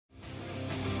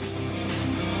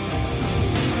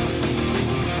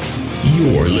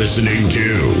You're listening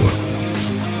to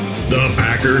the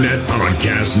Packernet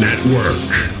Podcast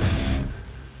Network.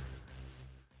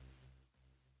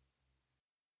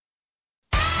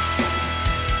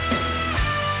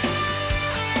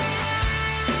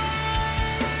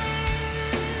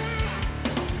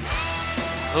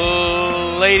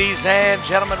 Ladies and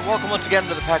gentlemen, welcome once again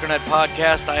to the Packernet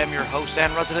Podcast. I am your host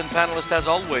and resident panelist, as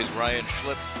always, Ryan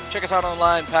Schlip. Check us out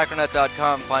online,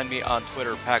 packernet.com. Find me on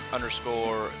Twitter,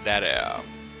 pack_data.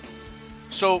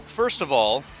 So, first of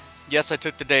all, yes, I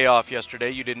took the day off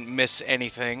yesterday. You didn't miss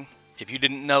anything. If you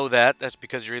didn't know that, that's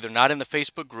because you're either not in the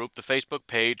Facebook group, the Facebook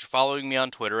page, following me on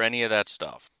Twitter, any of that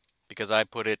stuff. Because I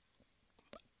put it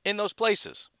in those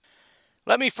places.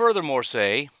 Let me furthermore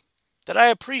say that I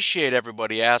appreciate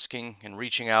everybody asking and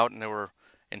reaching out, and there were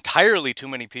entirely too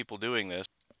many people doing this,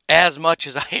 as much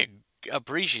as I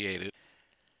appreciate it,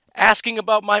 asking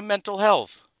about my mental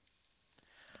health.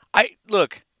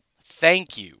 Look,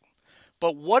 thank you,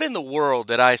 but what in the world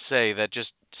did I say that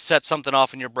just set something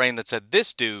off in your brain that said,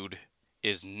 this dude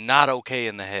is not okay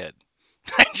in the head?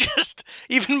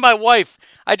 Even my wife,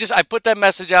 I put that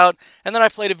message out, and then I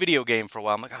played a video game for a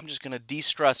while. I'm like, I'm just going to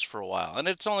de-stress for a while, and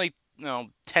it's only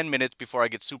 10 minutes before I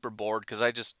get super bored, because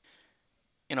I just,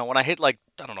 when I hit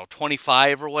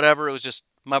 25 or whatever, it was just,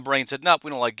 my brain said, nope, we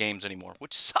don't like games anymore,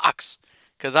 which sucks,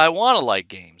 because I want to like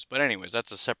games. But anyways,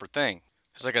 that's a separate thing.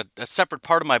 It's like a separate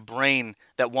part of my brain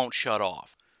that won't shut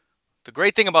off. The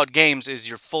great thing about games is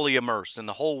you're fully immersed, and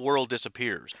the whole world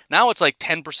disappears. Now it's like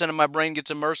 10% of my brain gets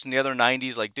immersed, and the other 90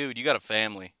 is like, dude, you got a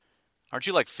family. Aren't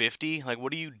you like 50? Like,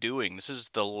 what are you doing? This is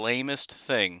the lamest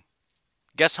thing.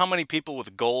 Guess how many people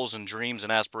with goals and dreams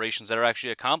and aspirations that are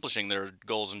actually accomplishing their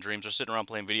goals and dreams are sitting around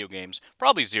playing video games?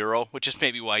 Probably zero, which is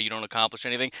maybe why you don't accomplish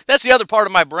anything. That's the other part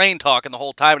of my brain talking the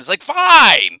whole time. And it's like,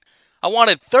 fine! I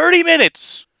wanted 30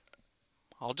 minutes!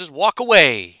 I'll just walk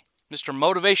away. Mr.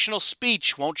 Motivational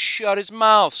Speech won't shut his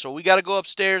mouth, so we gotta go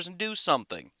upstairs and do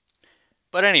something.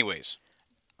 But anyways,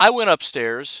 I went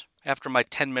upstairs after my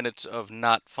 10 minutes of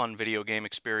not fun video game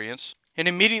experience, and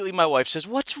immediately my wife says,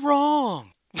 what's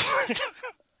wrong?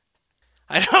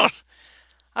 I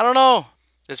don't know.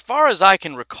 As far as I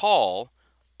can recall,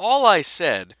 all I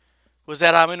said was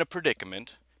that I'm in a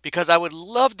predicament because I would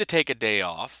love to take a day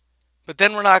off, but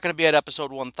then we're not going to be at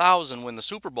episode 1000 when the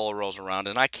Super Bowl rolls around,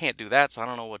 and I can't do that, so I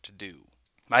don't know what to do.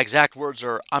 My exact words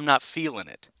are, I'm not feeling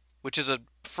it, which is a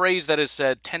phrase that is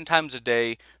said 10 times a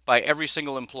day by every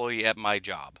single employee at my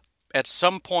job. At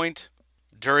some point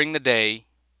during the day,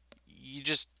 it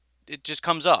just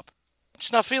comes up.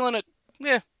 Just not feeling it.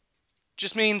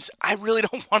 Just means I really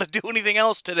don't want to do anything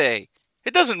else today.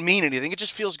 It doesn't mean anything. It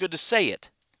just feels good to say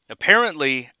it.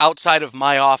 Apparently, outside of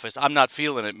my office, I'm not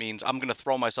feeling it means I'm going to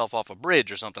throw myself off a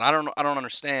bridge or something. I don't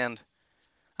understand.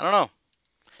 I don't know.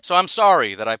 So I'm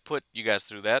sorry that I put you guys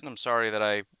through that, and I'm sorry that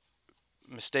I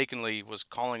mistakenly was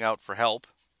calling out for help.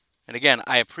 And again,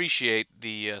 I appreciate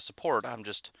the support. I'm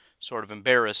just sort of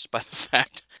embarrassed by the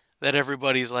fact that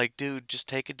everybody's like, dude, just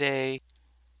take a day.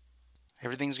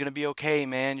 Everything's going to be okay,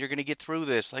 man. You're going to get through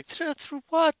this. Like, through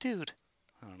what, dude?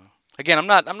 I don't know. Again, I'm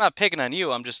not picking on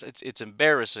you. It's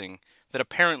embarrassing that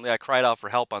apparently I cried out for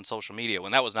help on social media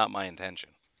when that was not my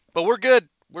intention. But we're good.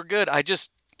 We're good. It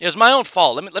was my own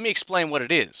fault. Let me explain what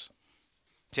it is.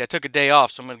 See, I took a day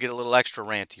off, so I'm going to get a little extra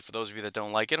ranty. For those of you that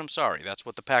don't like it, I'm sorry. That's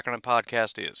what the Packernet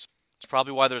Podcast is. It's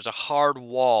probably why there's a hard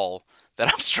wall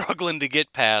that I'm struggling to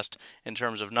get past in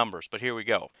terms of numbers. But here we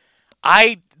go.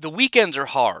 The weekends are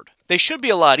hard. They should be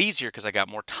a lot easier because I got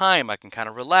more time. I can kind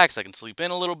of relax. I can sleep in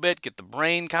a little bit, get the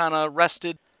brain kind of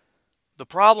rested. The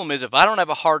problem is if I don't have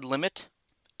a hard limit,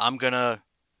 I'm going to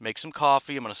make some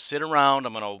coffee. I'm going to sit around.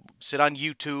 I'm going to sit on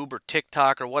YouTube or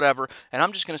TikTok or whatever, and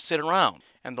I'm just going to sit around.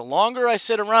 And the longer I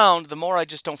sit around, the more I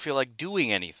just don't feel like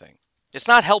doing anything. It's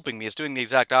not helping me. It's doing the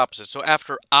exact opposite. So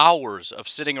after hours of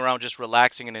sitting around just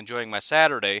relaxing and enjoying my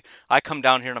Saturday, I come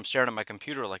down here and I'm staring at my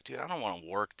computer like, dude, I don't want to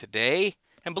work today.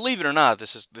 And believe it or not,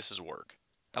 this is work.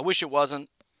 I wish it wasn't.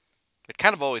 It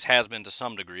kind of always has been to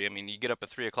some degree. I mean, you get up at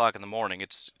 3 o'clock in the morning.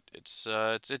 It's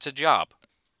a job.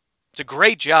 It's a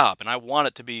great job, and I want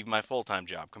it to be my full-time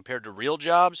job. Compared to real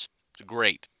jobs, it's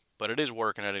great. But it is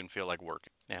work, and I didn't feel like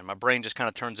working. And my brain just kind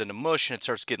of turns into mush, and it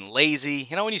starts getting lazy.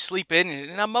 You know, when you sleep in,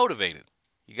 you're not motivated.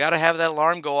 You got to have that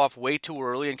alarm go off way too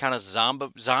early and kind of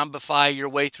zombify your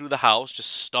way through the house,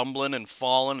 just stumbling and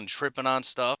falling and tripping on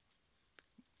stuff.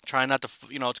 Trying not to,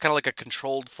 it's kind of like a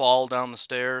controlled fall down the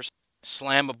stairs.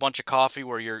 Slam a bunch of coffee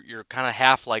where you're kind of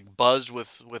half like buzzed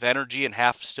with energy and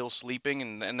half still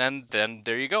sleeping, and then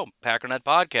there you go, Packernet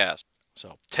Podcast.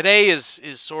 So today is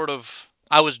sort of,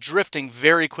 I was drifting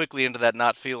very quickly into that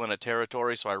not feeling it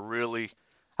territory, so I really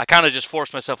I kind of just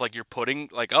forced myself like you're putting,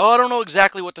 like, oh, I don't know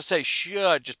exactly what to say.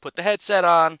 Should just put the headset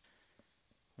on.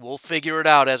 We'll figure it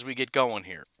out as we get going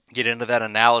here. Get into that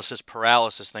analysis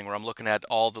paralysis thing where I'm looking at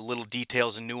all the little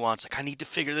details and nuance. Like, I need to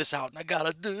figure this out and I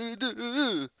gotta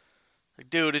do. Like,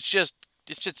 dude, it's just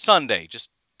Sunday.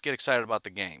 Just get excited about the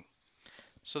game.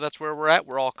 So that's where we're at.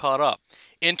 We're all caught up.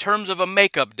 In terms of a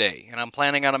makeup day, and I'm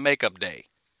planning on a makeup day,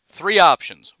 3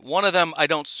 options. One of them I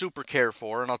don't super care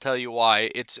for, and I'll tell you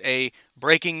why. It's a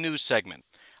breaking news segment.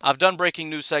 I've done breaking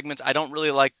news segments. I don't really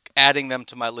like adding them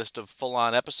to my list of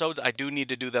full-on episodes. I do need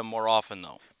to do them more often,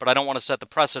 though. But I don't want to set the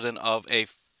precedent of a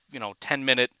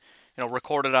 10-minute,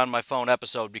 recorded on my phone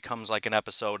episode becomes like an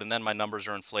episode, and then my numbers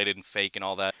are inflated and fake and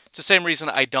all that. It's the same reason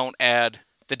I don't add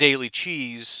the Daily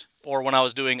Cheese, or when I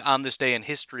was doing On This Day in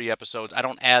History episodes, I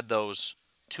don't add those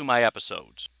to my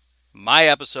episodes. My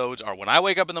episodes are when I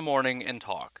wake up in the morning and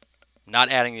talk, not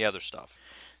adding the other stuff.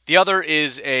 The other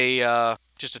is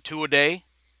just a 2 a day,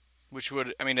 which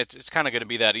would, it's kind of going to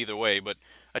be that either way, but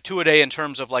a 2 a day in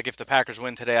terms of like if the Packers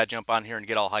win today, I jump on here and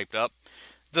get all hyped up.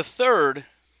 The third,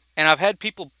 and I've had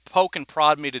people poke and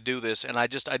prod me to do this, and I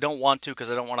don't want to because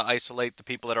I don't want to isolate the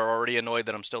people that are already annoyed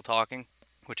that I'm still talking,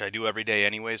 which I do every day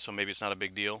anyway, so maybe it's not a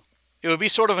big deal. It would be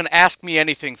sort of an ask me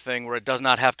anything thing where it does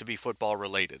not have to be football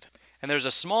related. And there's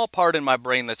a small part in my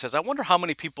brain that says, I wonder how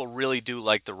many people really do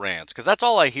like the rants, because that's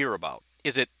all I hear about.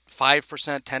 Is it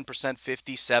 5%, 10%,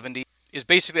 50, 70? Is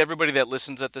basically everybody that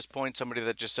listens at this point somebody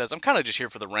that just says, I'm kind of just here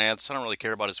for the rants, I don't really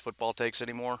care about his football takes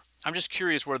anymore? I'm just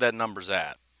curious where that number's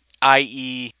at.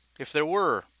 I.e., if there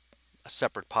were a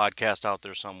separate podcast out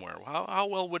there somewhere, how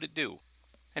well would it do?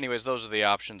 Anyways, those are the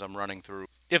options I'm running through.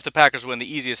 If the Packers win,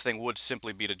 the easiest thing would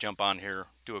simply be to jump on here,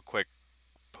 do a quick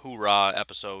hoorah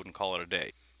episode, and call it a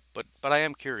day. But I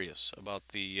am curious about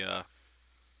the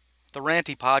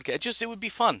ranty podcast. It would be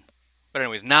fun. But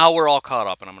anyways, now we're all caught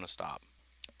up, and I'm going to stop.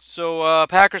 So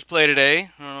Packers play today.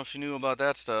 I don't know if you knew about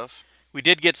that stuff. We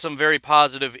did get some very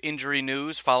positive injury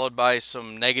news, followed by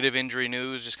some negative injury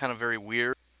news, just kind of very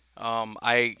weird.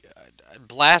 I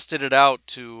blasted it out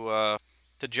to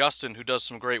Justin, who does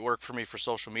some great work for me for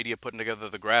social media, putting together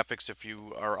the graphics. If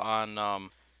you are on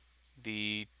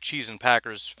the Cheese and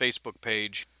Packers Facebook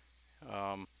page,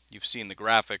 you've seen the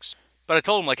graphics. But I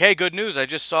told him, like, hey, good news. I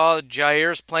just saw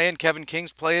Jair's playing, Kevin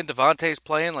King's playing, Devontae's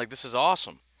playing. Like, this is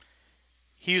awesome.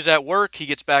 He was at work. He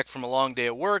gets back from a long day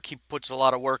at work. He puts a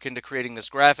lot of work into creating this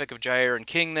graphic of Jair and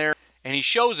King there. And he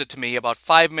shows it to me about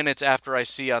 5 minutes after I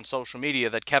see on social media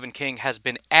that Kevin King has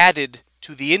been added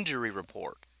to the injury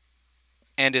report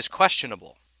and is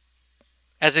questionable.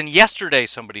 As in yesterday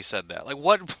somebody said that. Like,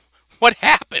 what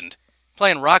happened?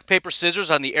 Playing rock, paper,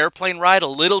 scissors on the airplane ride a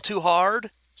little too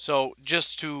hard? So,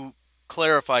 just to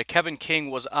clarify, Kevin King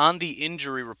was on the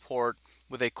injury report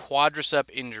with a quadricep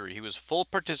injury. He was full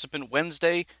participant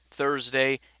Wednesday,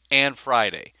 Thursday, and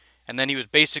Friday. And then he was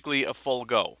basically a full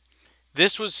go.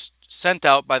 This was sent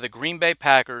out by the Green Bay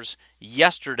Packers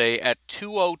yesterday at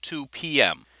 2:02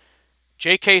 p.m.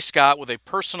 J.K. Scott, with a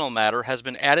personal matter, has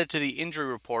been added to the injury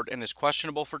report and is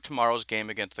questionable for tomorrow's game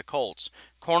against the Colts.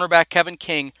 Cornerback Kevin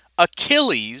King,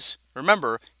 Achilles,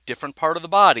 remember, different part of the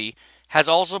body, has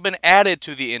also been added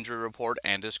to the injury report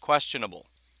and is questionable.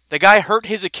 The guy hurt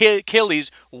his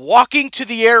Achilles walking to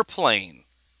the airplane.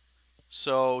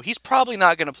 So he's probably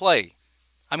not going to play.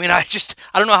 I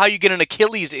don't know how you get an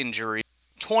Achilles injury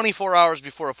 24 hours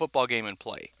before a football game and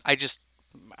play.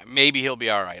 Maybe he'll be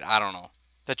all right. I don't know.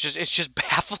 It's just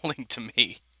baffling to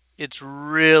me. It's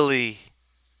really,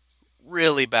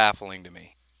 really baffling to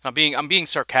me. I'm being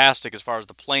sarcastic as far as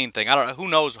the plane thing. I don't know. Who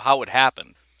knows how it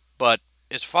happened? But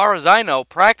as far as I know,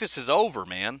 practice is over,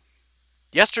 man.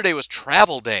 Yesterday was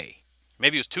travel day.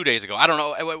 Maybe it was 2 days ago. I don't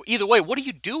know. Either way, what are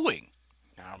you doing?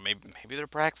 I don't know, maybe they're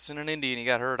practicing in Indy and he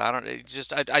got hurt. I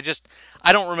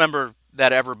don't remember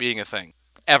that ever being a thing.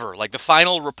 Ever. Like, the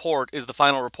final report is the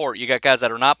final report. You got guys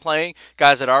that are not playing,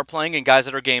 guys that are playing, and guys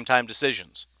that are game time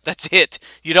decisions. That's it.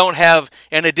 You don't have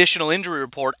an additional injury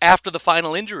report after the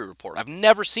final injury report. I've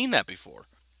never seen that before.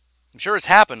 I'm sure it's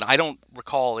happened. I don't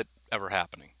recall it ever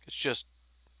happening. It's just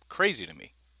crazy to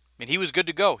me. He was good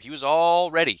to go. He was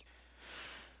all ready.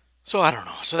 So I don't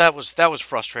know. So that was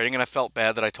frustrating, and I felt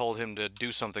bad that I told him to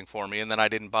do something for me, and then I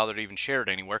didn't bother to even share it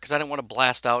anywhere because I didn't want to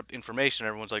blast out information.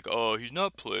 Everyone's like, "Oh, he's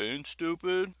not playing,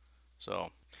 stupid."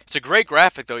 So it's a great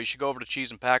graphic, though. You should go over to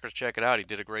Cheese and Packers, check it out. He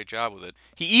did a great job with it.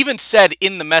 He even said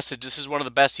in the message, "This is one of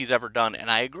the best he's ever done," and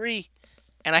I agree.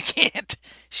 And I can't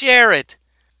share it.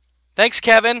 Thanks,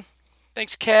 Kevin.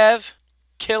 Thanks, Kev.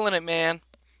 Killing it, man.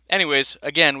 Anyways,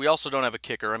 again, we also don't have a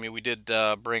kicker. We did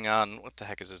bring on, what the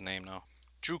heck is his name now?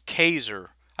 Drew Kaiser.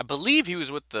 I believe he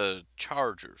was with the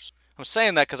Chargers. I'm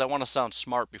saying that because I want to sound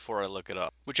smart before I look it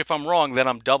up. Which, if I'm wrong, then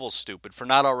I'm double stupid for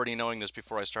not already knowing this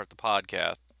before I start the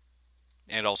podcast,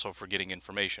 and also for getting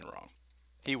information wrong.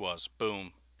 He was.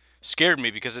 Boom. Scared me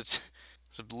because it's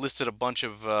listed a bunch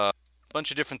of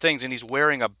different things, and he's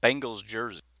wearing a Bengals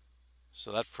jersey.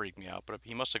 So that freaked me out. But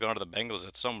he must have gone to the Bengals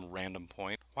at some random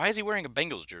point. Why is he wearing a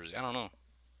Bengals jersey? I don't know.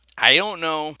 I don't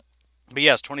know. But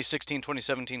yes, 2016,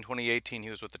 2017, 2018, he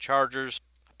was with the Chargers.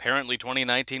 Apparently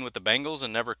 2019 with the Bengals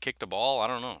and never kicked a ball. I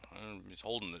don't know. He's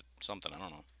holding something. I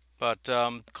don't know.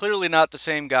 But clearly not the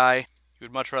same guy. You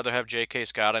would much rather have J.K.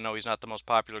 Scott. I know he's not the most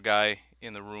popular guy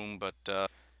in the room, but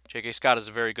J.K. Scott is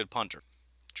a very good punter.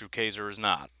 Drew Kaiser is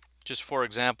not. Just for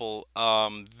example,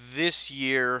 this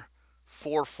year,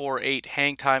 4.48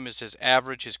 hang time is his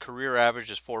average. His career average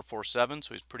is 4.47,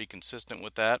 so he's pretty consistent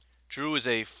with that. Drew is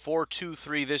a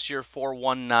 4.23 this year.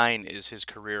 4.19 is his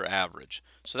career average.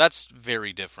 So that's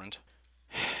very different.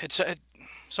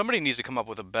 Somebody needs to come up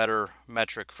with a better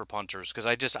metric for punters because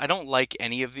I don't like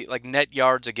any of the like net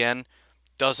yards again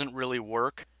doesn't really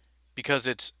work because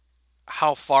it's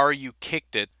how far you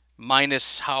kicked it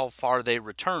minus how far they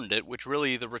returned it, which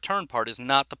really the return part is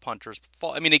not the punter's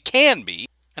fault. I mean, it can be,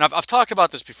 and I've talked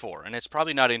about this before, and it's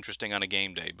probably not interesting on a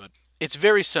game day, but it's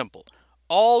very simple.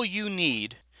 All you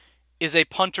need is a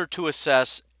punter to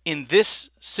assess in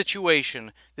this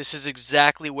situation, this is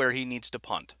exactly where he needs to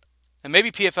punt. And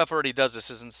maybe PFF already does this,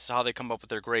 isn't how they come up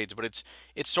with their grades, but it's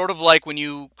sort of like when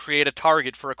you create a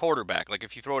target for a quarterback. Like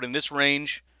if you throw it in this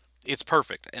range, it's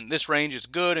perfect. And this range is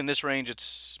good, and this range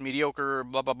it's mediocre,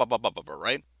 blah blah blah blah blah blah,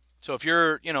 right? So if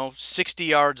you're, 60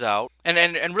 yards out,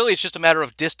 and really it's just a matter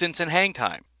of distance and hang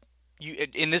time.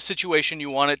 In this situation, you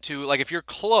want it to, like if you're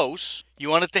close, you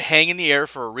want it to hang in the air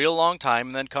for a real long time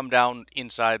and then come down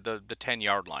inside the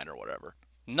 10-yard line or whatever.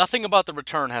 Nothing about the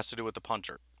return has to do with the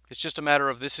punter. It's just a matter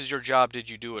of this is your job,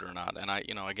 did you do it or not? And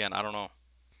again, I don't know.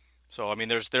 So I mean,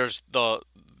 there's the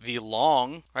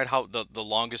long, right? How the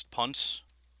longest punts.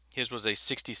 His was a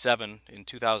 67 in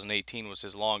 2018 was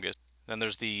his longest. Then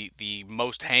there's the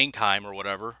most hang time or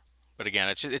whatever. But again,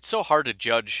 it's so hard to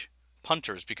judge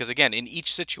punters because again, in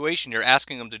each situation you're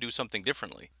asking them to do something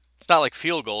differently. It's not like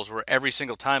field goals where every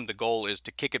single time the goal is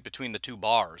to kick it between the two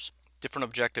bars. Different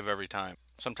objective every time.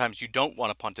 Sometimes you don't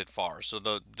want to punt it far, so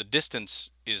the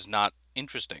distance is not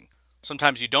interesting.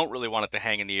 Sometimes you don't really want it to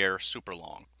hang in the air super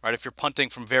long, right? If you're punting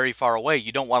from very far away,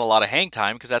 you don't want a lot of hang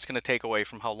time because that's going to take away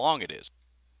from how long it is.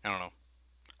 I don't know.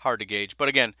 Hard to gauge. But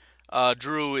again,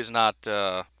 Drew is not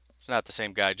the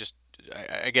same guy. Just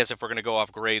I guess if we're going to go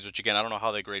off grades, which again, I don't know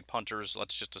how they grade punters.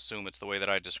 Let's just assume it's the way that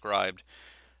I described.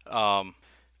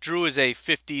 Drew is a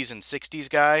 50s and 60s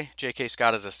guy. J.K.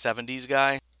 Scott is a 70s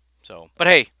guy. So, but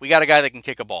hey, we got a guy that can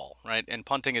kick a ball, right? And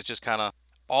punting is just kind of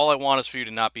all I want is for you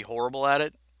to not be horrible at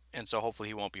it. And so hopefully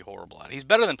he won't be horrible at it. He's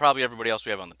better than probably everybody else we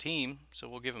have on the team, so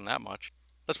we'll give him that much.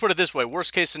 Let's put it this way.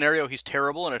 Worst case scenario, he's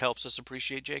terrible, and it helps us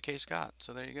appreciate J.K. Scott.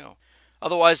 So there you go.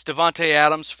 Otherwise, Devontae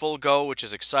Adams, full go, which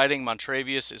is exciting.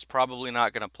 Montravius is probably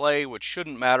not going to play, which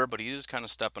shouldn't matter, but he is kind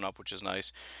of stepping up, which is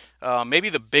nice. Maybe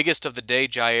the biggest of the day,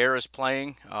 Jair is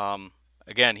playing.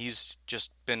 Again, he's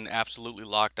just been absolutely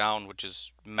locked down, which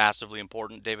is massively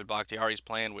important. David Bakhtiari's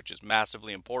playing, which is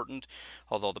massively important,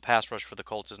 although the pass rush for the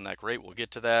Colts isn't that great. We'll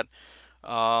get to that.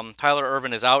 Tyler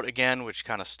Ervin is out again, which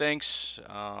kind of stinks.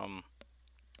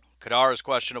 Kadar is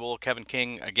questionable. Kevin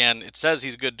King, again, it says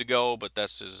he's good to go, but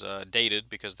that's dated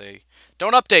because they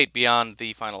don't update beyond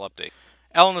the final update.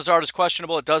 Alan Lazard is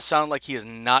questionable. It does sound like he is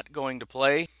not going to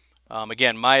play.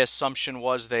 Again, my assumption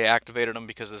was they activated him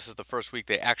because this is the first week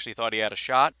they actually thought he had a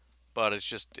shot, but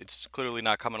it's clearly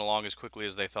not coming along as quickly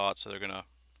as they thought, so they're going to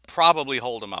probably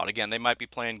hold him out. Again, they might be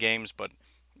playing games, but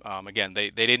again,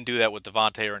 they didn't do that with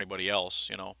Devontae or anybody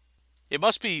else, It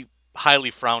must be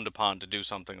highly frowned upon to do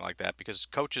something like that because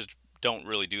coaches don't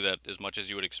really do that as much as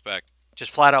you would expect.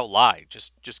 Just flat out lie.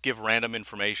 Just give random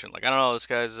information. Like, I don't know, this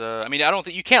guy's... I don't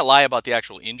think... You can't lie about the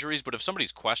actual injuries, but if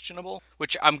somebody's questionable,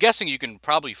 which I'm guessing you can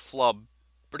probably flub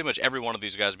pretty much every one of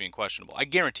these guys being questionable. I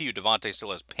guarantee you Devontae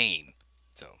still has pain.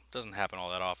 So, it doesn't happen all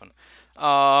that often.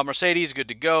 Mercedes, good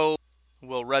to go.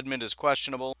 Will Redmond is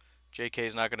questionable.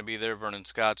 JK's not going to be there. Vernon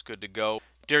Scott's good to go.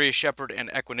 Darius Shepard and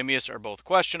Equanimous are both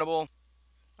questionable.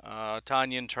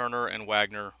 Tanyan, Turner, and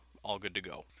Wagner, all good to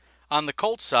go. On the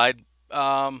Colts side,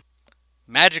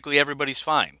 magically everybody's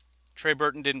fine. Trey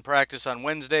Burton didn't practice on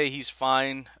Wednesday. He's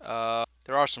fine.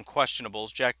 There are some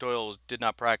questionables. Jack Doyle did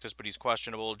not practice, but he's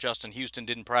questionable. Justin Houston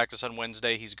didn't practice on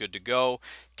Wednesday. He's good to go.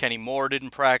 Kenny Moore didn't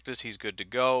practice. He's good to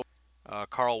go.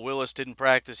 Carl Willis didn't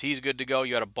practice. He's good to go.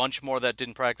 You had a bunch more that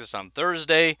didn't practice on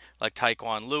Thursday, like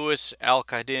Taekwon Lewis,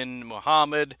 Al-Qaedin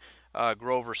Muhammad,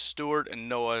 Grover Stewart, and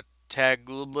Noah tag,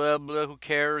 blah, blah, blah, who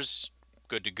cares?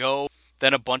 Good to go.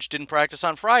 Then a bunch didn't practice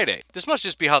on Friday. This must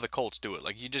just be how the Colts do it.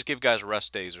 Like, you just give guys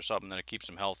rest days or something, then it keeps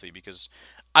them healthy, because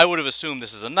I would have assumed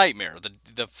this is a nightmare.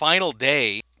 The final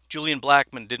day, Julian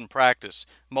Blackmon didn't practice.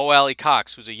 Mo Alley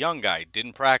Cox, who's a young guy,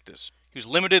 didn't practice. He was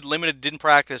limited, didn't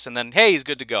practice, and then, hey, he's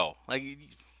good to go. Like,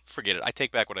 forget it. I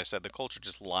take back what I said. The Colts are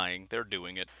just lying. They're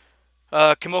doing it.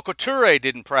 Kimoko Ture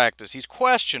didn't practice. He's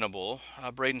questionable.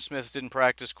 Braden Smith didn't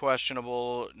practice,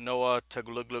 questionable. Noah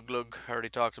Tagluglug, I already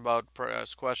talked about,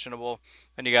 is questionable.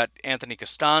 Then you got Anthony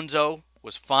Costanzo,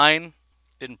 was fine.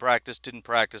 Didn't practice.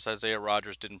 Isaiah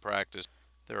Rodgers didn't practice.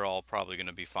 They're all probably going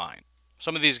to be fine.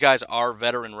 Some of these guys are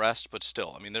veteran rest, but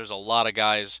still, I mean, there's a lot of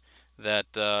guys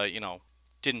that,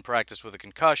 didn't practice with a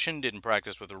concussion, didn't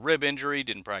practice with a rib injury,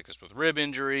 didn't practice with rib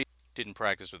injury, didn't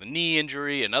practice with a knee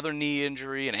injury, another knee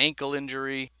injury, an ankle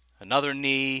injury, another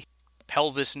knee,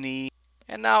 pelvis knee,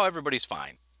 and now everybody's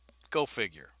fine. Go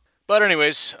figure. But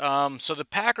anyways, so the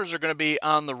Packers are going to be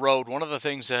on the road. One of the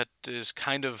things that is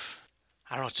kind of,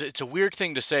 I don't know, it's a weird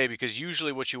thing to say, because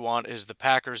usually what you want is the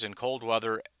Packers in cold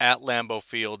weather at Lambeau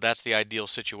Field. That's the ideal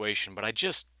situation. But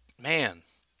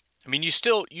you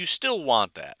still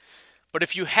want that. But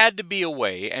if you had to be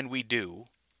away, and we do,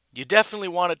 you definitely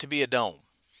want it to be a dome.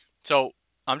 So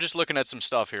I'm just looking at some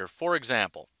stuff here. For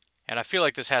example, and I feel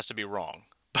like this has to be wrong,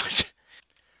 but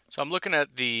so I'm looking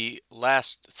at the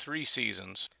last 3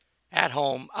 seasons at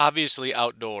home, obviously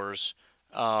outdoors.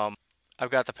 I've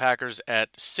got the Packers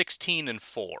at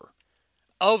 16-4.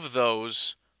 Of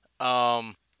those,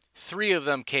 3 of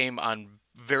them came on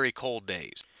very cold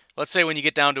days. Let's say when you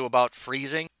get down to about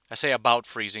freezing. I say about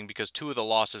freezing because 2 of the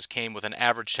losses came with an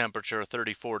average temperature of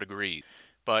 34 degrees.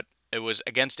 But it was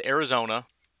against Arizona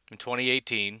in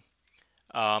 2018,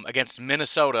 against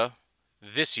Minnesota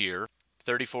this year,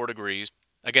 34 degrees,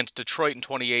 against Detroit in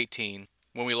 2018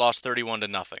 when we lost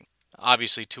 31-0.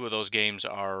 Obviously, 2 of those games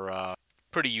are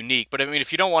pretty unique, but I mean,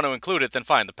 if you don't want to include it, then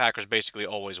fine, the Packers basically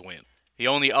always win. The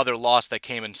only other loss that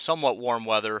came in somewhat warm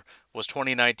weather was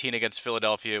 2019 against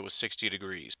Philadelphia. It was 60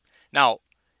 degrees. Now,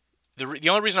 the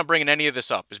only reason I'm bringing any of this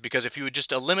up is because if you would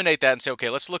just eliminate that and say, okay,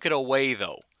 let's look at away,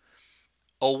 though.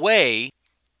 Away,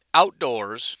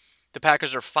 outdoors, the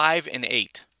Packers are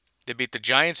 5-8. They beat the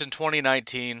Giants in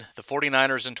 2019, the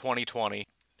 49ers in 2020,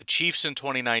 the Chiefs in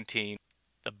 2019,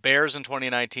 the Bears in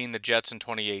 2019, the Jets in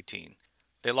 2018.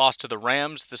 They lost to the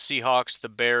Rams, the Seahawks, the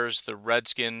Bears, the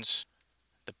Redskins,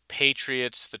 the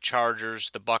Patriots, the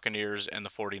Chargers, the Buccaneers, and the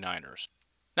 49ers.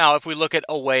 Now, if we look at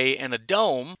away in a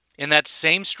dome, in that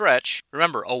same stretch,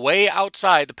 remember, away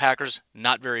outside, the Packers,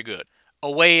 not very good.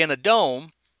 Away in a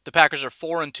dome, the Packers are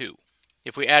 4-2.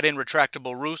 If we add in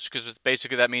retractable roofs, because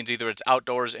basically that means either it's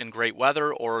outdoors in great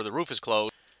weather or the roof is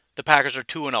closed, the Packers are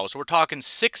 2-0. So we're talking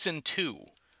 6-2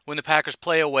 when the Packers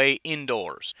play away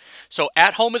indoors. So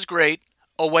at home is great,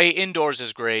 away indoors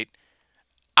is great,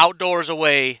 outdoors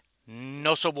away,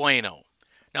 no so bueno.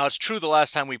 Now, it's true the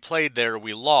last time we played there,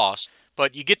 we lost,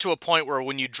 but you get to a point where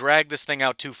when you drag this thing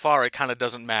out too far, it kind of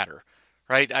doesn't matter,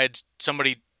 right? I had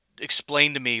somebody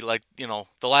explain to me, the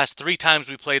last 3 times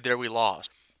we played there, we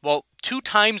lost. Well, 2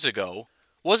 times ago,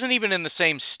 wasn't even in the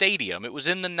same stadium. It was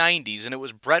in the 90s, and it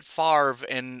was Brett Favre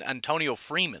and Antonio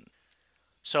Freeman.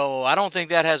 So I don't think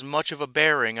that has much of a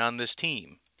bearing on this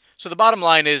team. So the bottom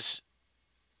line is,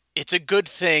 it's a good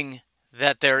thing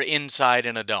that they're inside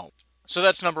in a dome. So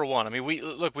that's number one. I mean,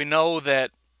 we know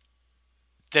that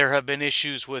there have been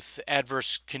issues with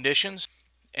adverse conditions,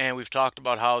 and we've talked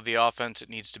about how the offense, it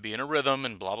needs to be in a rhythm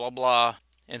and blah, blah, blah.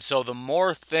 And so the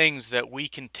more things that we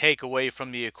can take away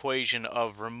from the equation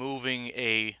of removing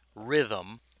a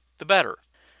rhythm, the better.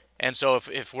 And so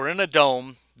if we're in a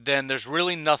dome, then there's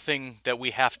really nothing that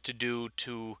we have to do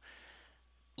to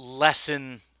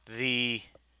lessen the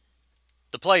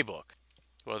playbook,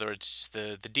 whether it's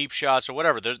the deep shots or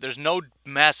whatever. There's no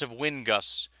massive wind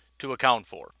gusts to account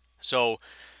for. So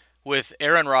with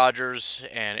Aaron Rodgers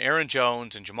and Aaron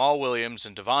Jones and Jamal Williams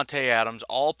and Devontae Adams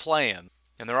all playing,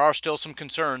 and there are still some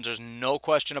concerns, there's no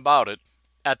question about it,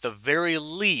 at the very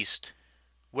least,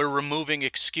 we're removing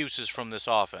excuses from this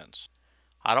offense.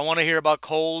 I don't want to hear about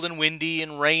cold and windy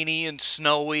and rainy and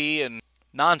snowy and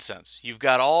nonsense. You've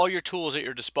got all your tools at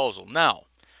your disposal. Now,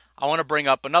 I want to bring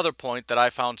up another point that I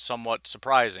found somewhat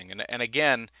surprising. And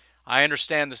again, I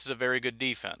understand this is a very good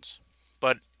defense.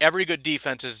 But every good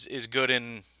defense is good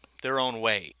in their own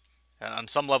way. And on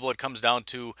some level, it comes down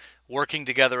to working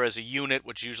together as a unit,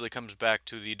 which usually comes back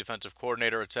to the defensive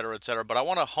coordinator, et cetera, et cetera. But I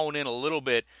want to hone in a little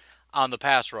bit on the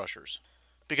pass rushers,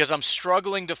 because I'm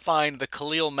struggling to find the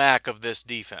Khalil Mack of this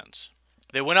defense.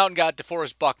 They went out and got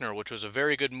DeForest Buckner, which was a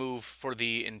very good move for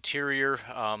the interior.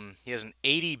 He has an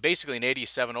 80, basically an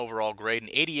 87 overall grade, an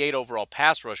 88 overall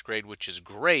pass rush grade, which is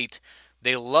great.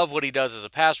 They love what he does as a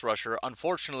pass rusher.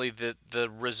 Unfortunately, the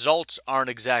results aren't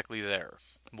exactly there.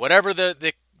 Whatever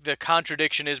the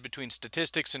contradiction is between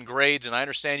statistics and grades, and I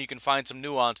understand you can find some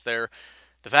nuance there,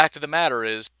 the fact of the matter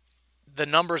is the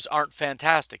numbers aren't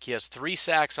fantastic. He has 3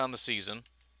 sacks on the season,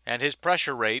 and his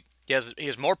pressure rate, he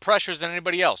has more pressures than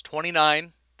anybody else,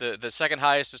 29. The second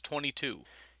highest is 22.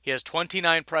 He has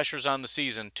 29 pressures on the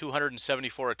season,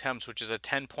 274 attempts, which is a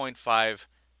 10.5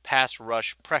 pass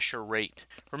rush pressure rate.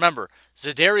 Remember,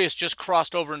 Za'Darius just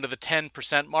crossed over into the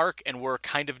 10% mark, and we're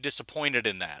kind of disappointed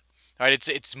in that. All right,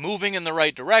 it's moving in the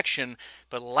right direction,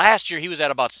 but last year he was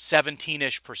at about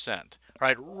 17-ish percent. All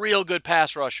right, real good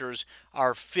pass rushers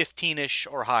are 15-ish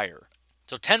or higher.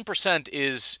 So 10%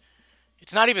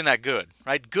 it's not even that good,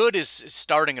 right? Good is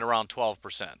starting at around 12%.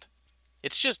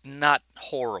 It's just not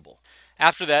horrible.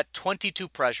 After that, 22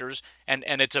 pressures, and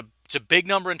it's a big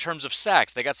number in terms of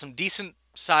sacks. They got some decent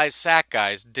sized sack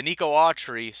guys. Danico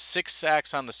Autry, 6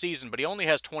 sacks on the season, but he only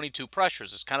has 22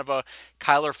 pressures. It's kind of a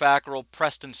Kyler Fackrell,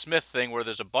 Preston Smith thing where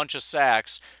there's a bunch of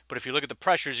sacks, but if you look at the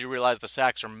pressures, you realize the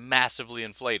sacks are massively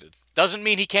inflated. Doesn't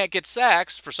mean he can't get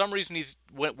sacks. For some reason,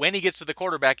 when he gets to the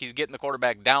quarterback, he's getting the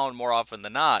quarterback down more often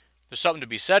than not. There's something to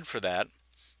be said for that.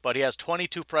 But he has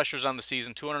 22 pressures on the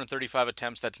season, 235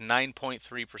 attempts. That's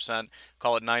 9.3%.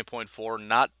 Call it 9.4.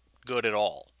 Not good at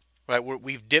all. Right?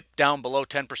 We've dipped down below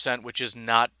 10%, which is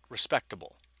not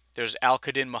respectable. There's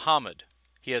Al-Qadin Muhammad.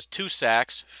 He has 2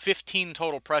 sacks, 15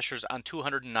 total pressures on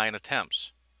 209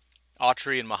 attempts.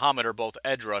 Autry and Muhammad are both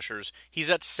edge rushers. He's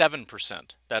at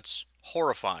 7%. That's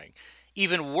horrifying.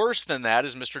 Even worse than that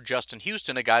is Mr. Justin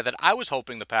Houston, a guy that I was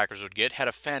hoping the Packers would get. Had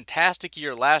a fantastic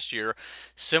year last year,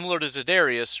 similar to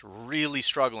Za'Darius, really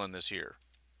struggling this year.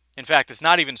 In fact, it's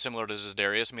not even similar to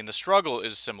Za'Darius. I mean, the struggle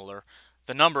is similar.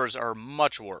 The numbers are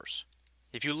much worse.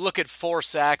 If you look at 4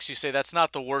 sacks, you say that's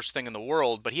not the worst thing in the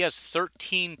world, but he has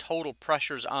 13 total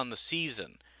pressures on the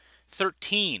season.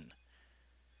 13.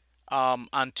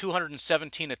 On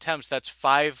 217 attempts, that's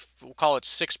we'll call it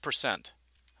 6%.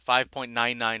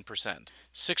 5.99%.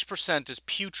 6% is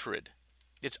putrid.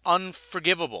 It's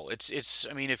unforgivable.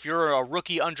 I mean, if you're a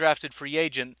rookie undrafted free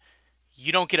agent,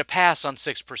 you don't get a pass on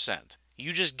 6%.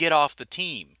 You just get off the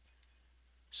team.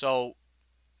 So,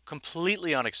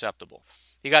 completely unacceptable.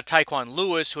 You got Tyquan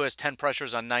Lewis, who has 10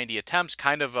 pressures on 90 attempts,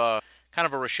 kind of a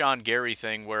Rashawn Gary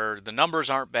thing where the numbers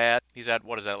aren't bad. He's at,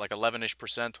 like 11-ish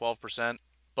percent, 12%.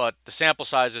 But the sample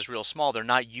size is real small. They're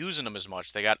not using them as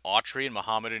much. They got Autry and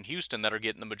Muhammad and Houston that are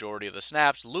getting the majority of the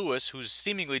snaps. Lewis, who's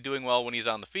seemingly doing well when he's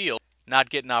on the field, not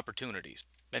getting opportunities.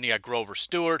 Then you got Grover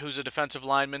Stewart, who's a defensive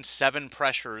lineman, 7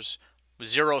 pressures,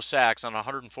 0 sacks on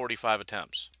 145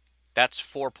 attempts. That's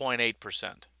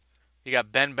 4.8%. You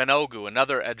got Ben Benogu,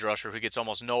 another edge rusher who gets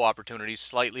almost no opportunities,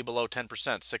 slightly below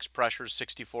 10%, 6 pressures,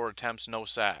 64 attempts, no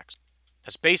sacks.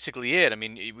 That's basically it. I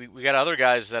mean, we got other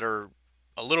guys that are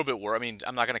a little bit worse. I mean,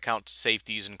 I'm not going to count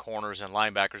safeties and corners and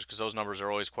linebackers because those numbers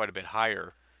are always quite a bit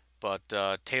higher. But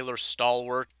Taylor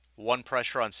Stalwart, 1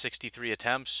 pressure on 63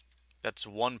 attempts. That's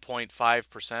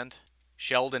 1.5%.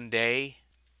 Sheldon Day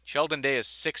is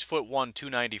 6'1",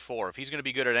 294. If he's going to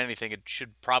be good at anything, it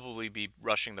should probably be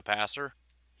rushing the passer.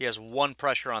 He has 1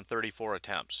 pressure on 34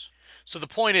 attempts. So the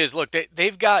point is, look,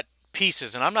 they've got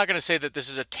pieces, and I'm not going to say that this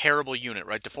is a terrible unit,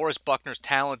 right? DeForest Buckner's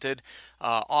talented,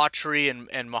 Autry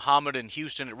and Muhammad and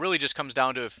Houston. It really just comes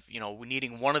down to we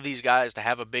needing one of these guys to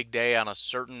have a big day on a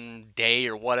certain day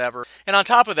or whatever. And on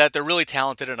top of that, they're really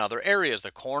talented in other areas.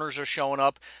 The corners are showing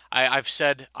up. I've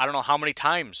said, I don't know how many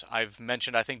times I've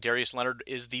mentioned, I think Darius Leonard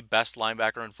is the best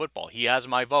linebacker in football. He has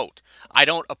my vote. I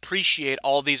don't appreciate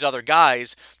all these other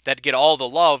guys that get all the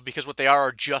love because what they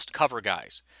are just cover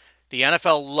guys. The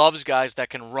NFL loves guys that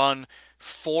can run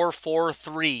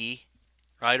 4.43,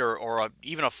 right, or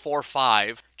even a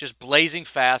 4.5, just blazing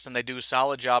fast, and they do a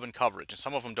solid job in coverage. And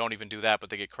some of them don't even do that, but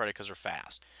they get credit because they're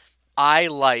fast. I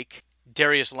like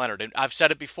Darius Leonard, and I've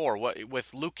said it before.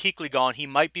 With Luke Kuechly gone, he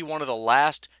might be one of the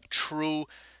last true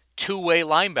two-way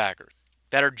linebackers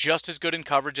that are just as good in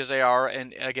coverage as they are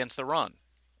against the run.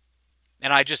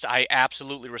 And I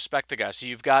absolutely respect the guy. So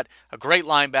you've got a great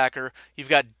linebacker, you've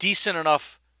got decent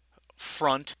enough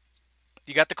front.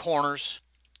 You got the corners.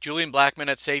 Julian Blackmon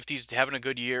at safety's having a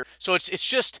good year. So it's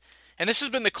just, and this has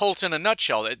been the Colts in a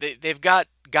nutshell. They've got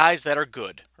guys that are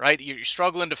good, right? You're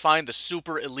struggling to find the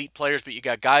super elite players, but you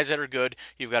got guys that are good.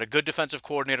 You've got a good defensive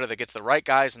coordinator that gets the right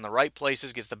guys in the right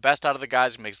places, gets the best out of the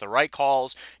guys, makes the right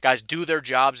calls. Guys do their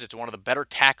jobs. It's one of the better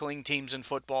tackling teams in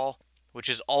football, which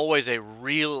is always a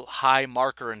real high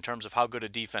marker in terms of how good a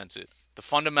defense is. The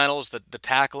fundamentals, the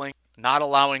tackling, not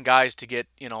allowing guys to get,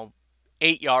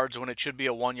 8 yards when it should be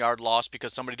a 1 yard loss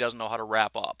because somebody doesn't know how to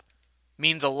wrap up,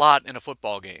 means a lot in a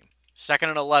football game. 2nd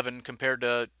and 11 compared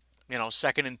to,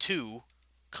 2nd and 2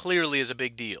 clearly is a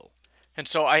big deal. And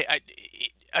so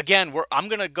I'm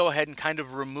going to go ahead and kind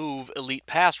of remove elite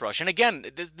pass rush. And again,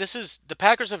 the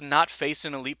Packers have not faced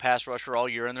an elite pass rusher all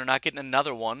year, and they're not getting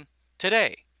another one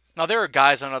today. Now, there are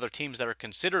guys on other teams that are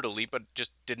considered elite, but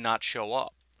just did not show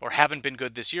up or haven't been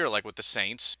good this year, like with the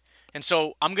Saints. And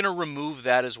so I'm going to remove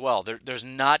that as well. There's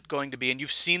not going to be, and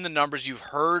you've seen the numbers, you've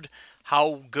heard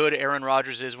how good Aaron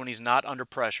Rodgers is when he's not under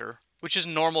pressure, which is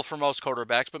normal for most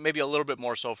quarterbacks, but maybe a little bit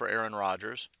more so for Aaron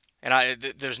Rodgers. And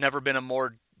there's never been a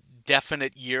more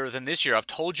definite year than this year. I've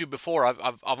told you before,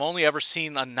 I've only ever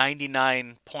seen a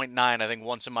 99.9, I think,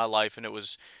 once in my life, and it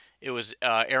was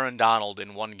Aaron Donald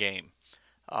in one game.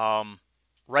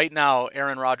 Right now,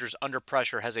 Aaron Rodgers under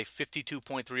pressure has a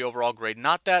 52.3 overall grade.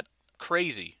 Not that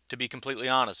crazy, to be completely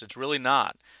honest. It's really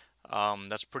not.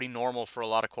 That's pretty normal for a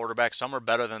lot of quarterbacks. Some are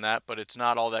better than that, but it's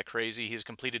not all that crazy. He's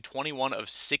completed 21 of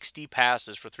 60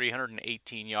 passes for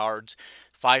 318 yards,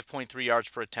 5.3 yards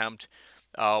per attempt,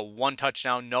 1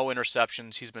 touchdown, no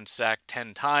interceptions. He's been sacked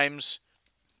 10 times.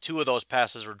 2 of those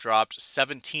passes were dropped.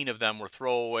 17 of them were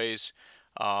throwaways.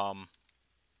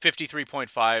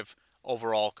 53.5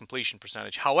 overall completion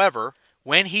percentage. However,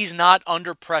 when he's not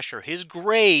under pressure, his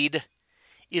grade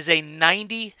is a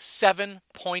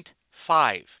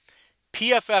 97.5.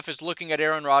 PFF is looking at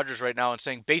Aaron Rodgers right now and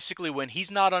saying basically when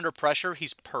he's not under pressure,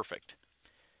 he's perfect.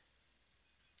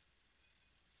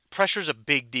 Pressure's a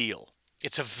big deal.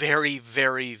 It's a very,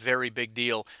 very, very big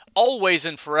deal. Always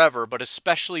and forever, but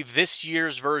especially this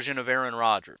year's version of Aaron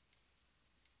Rodgers.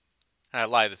 And I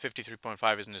lied, the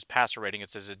 53.5 isn't his passer rating,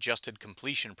 it's his adjusted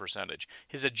completion percentage.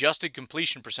 His adjusted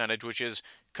completion percentage, which is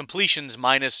completions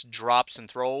minus drops and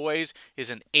throwaways,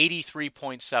 is an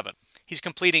 83.7. He's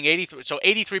completing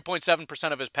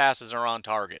 83.7% of his passes are on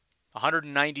target.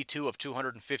 192 of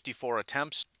 254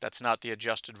 attempts. That's not the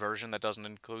adjusted version. That doesn't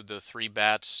include the 3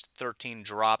 bats, 13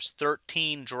 drops,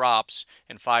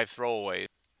 and 5 throwaways.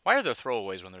 Why are there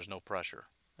throwaways when there's no pressure?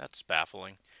 That's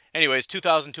baffling. Anyways,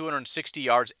 2,260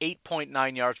 yards,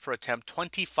 8.9 yards per attempt,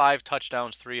 25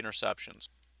 touchdowns, 3 interceptions.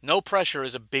 No pressure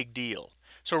is a big deal.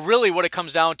 So really what it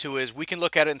comes down to is we can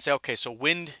look at it and say, okay, so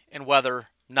wind and weather,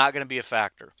 not going to be a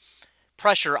factor.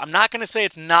 Pressure, I'm not going to say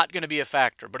it's not going to be a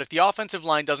factor, but if the offensive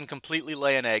line doesn't completely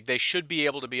lay an egg, they should be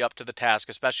able to be up to the task,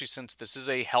 especially since this is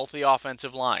a healthy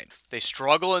offensive line. They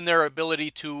struggle in their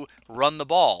ability to run the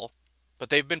ball, but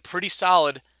they've been pretty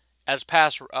solid as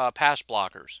pass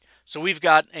blockers. So we've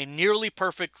got a nearly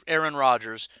perfect Aaron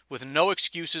Rodgers with no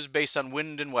excuses based on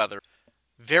wind and weather.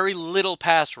 Very little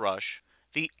pass rush.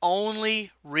 The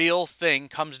only real thing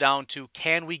comes down to,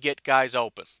 can we get guys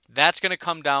open? That's going to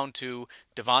come down to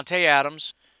Devontae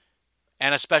Adams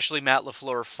and especially Matt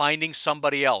LaFleur finding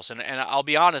somebody else. And I'll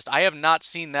be honest, I have not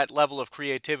seen that level of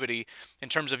creativity in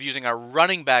terms of using our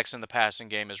running backs in the passing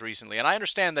game as recently. And I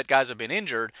understand that guys have been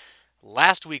injured.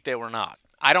 Last week they were not.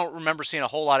 I don't remember seeing a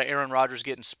whole lot of Aaron Rodgers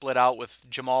getting split out with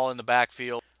Jamal in the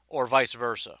backfield or vice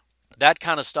versa. That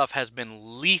kind of stuff has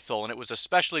been lethal, and it was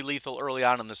especially lethal early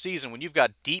on in the season when you've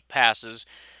got deep passes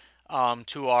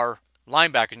to our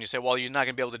linebacker, and you say, well, you're not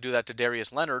going to be able to do that to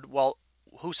Darius Leonard. Well,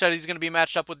 who said he's going to be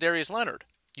matched up with Darius Leonard?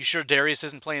 You sure Darius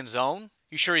isn't playing zone?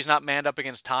 You sure he's not manned up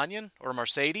against Tanyan or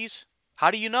Mercedes? How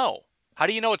do you know? How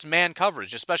do you know it's man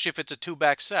coverage, especially if it's a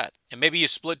 2-back set? And maybe you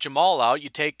split Jamal out, you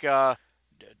take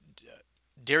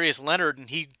Darius Leonard and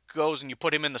he goes and you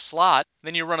put him in the slot,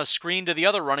 then you run a screen to the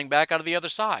other running back out of the other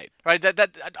side. Right?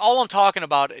 That all I'm talking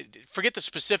about, forget the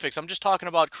specifics, I'm just talking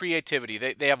about creativity.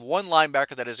 They have one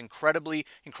linebacker that is incredibly,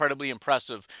 incredibly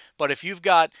impressive, but if you've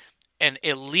got an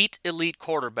elite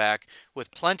quarterback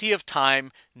with plenty of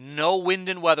time, no wind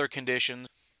and weather conditions,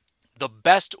 the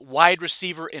best wide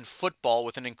receiver in football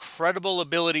with an incredible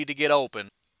ability to get open,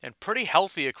 and pretty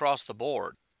healthy across the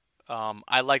board,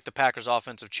 I like the Packers'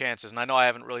 offensive chances. And I know I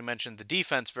haven't really mentioned the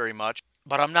defense very much,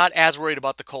 but I'm not as worried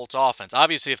about the Colts' offense.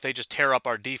 Obviously, if they just tear up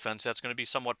our defense, that's going to be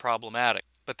somewhat problematic.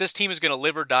 But this team is going to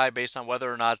live or die based on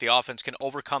whether or not the offense can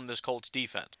overcome this Colts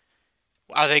defense.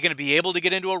 Are they going to be able to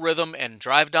get into a rhythm and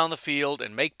drive down the field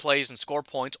and make plays and score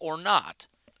points or not?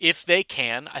 If they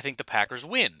can, I think the Packers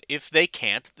win. If they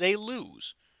can't, they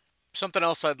lose. Something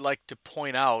else I'd like to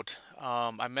point out,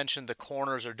 I mentioned the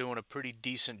corners are doing a pretty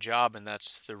decent job, and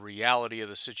that's the reality of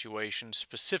the situation,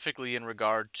 specifically in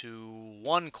regard to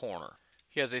one corner.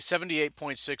 He has a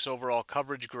 78.6 overall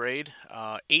coverage grade,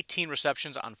 18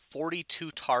 receptions on 42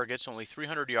 targets, only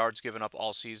 300 yards given up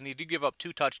all season. He did give up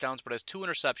 2 touchdowns, but has 2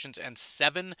 interceptions and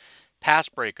 7 pass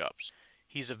breakups.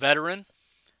 He's a veteran.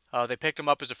 They picked him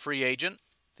up as a free agent.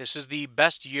 This is the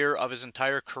best year of his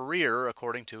entire career,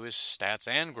 according to his stats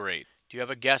and grade. Do you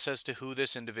have a guess as to who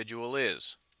this individual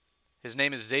is? His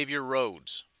name is Xavier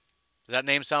Rhodes. Does that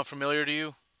name sound familiar to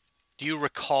you? Do you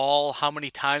recall how many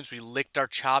times we licked our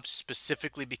chops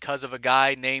specifically because of a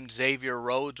guy named Xavier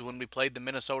Rhodes when we played the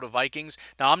Minnesota Vikings?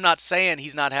 Now, I'm not saying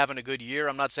he's not having a good year.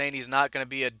 I'm not saying he's not going to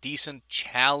be a decent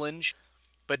challenge.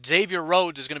 But Xavier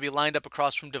Rhodes is going to be lined up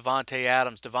across from Davante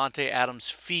Adams. Davante Adams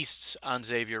feasts on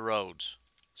Xavier Rhodes.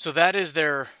 So that is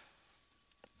their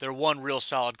one real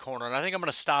solid corner. And I think I'm going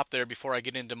to stop there before I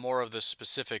get into more of the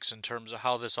specifics in terms of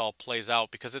how this all plays out,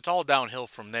 because it's all downhill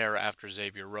from there after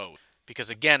Xavier Rhodes. Because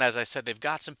again, as I said, they've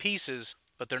got some pieces,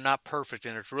 but they're not perfect.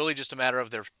 And it's really just a matter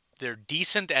of they're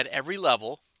decent at every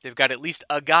level. They've got at least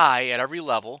a guy at every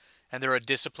level. And they're a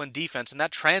disciplined defense, and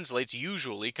that translates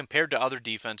usually compared to other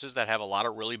defenses that have a lot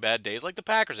of really bad days, like the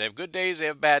Packers. They have good days, they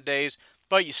have bad days,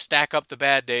 but you stack up the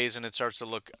bad days, and it starts to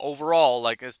look overall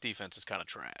like this defense is kind of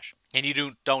trash. And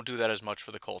you don't do that as much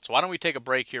for the Colts. So why don't we take a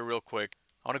break here real quick?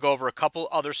 I want to go over a couple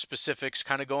other specifics,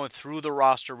 kind of going through the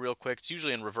roster real quick. It's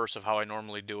usually in reverse of how I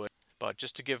normally do it, but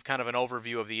just to give kind of an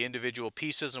overview of the individual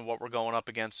pieces and what we're going up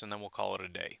against, and then we'll call it a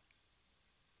day.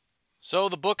 So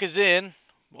the book is in.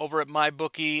 Over at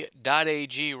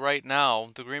mybookie.ag right now,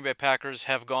 the Green Bay Packers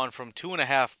have gone from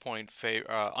 2.5-point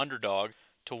underdog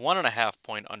to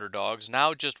 1.5-point underdogs.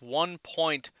 Now just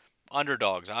 1-point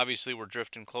underdogs. Obviously, we're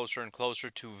drifting closer and closer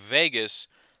to Vegas,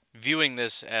 viewing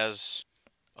this as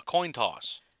a coin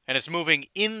toss. And it's moving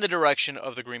in the direction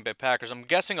of the Green Bay Packers. I'm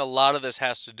guessing a lot of this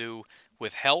has to do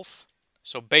with health.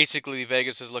 So basically,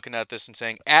 Vegas is looking at this and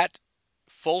saying, at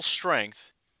full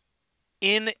strength,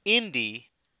 in Indy,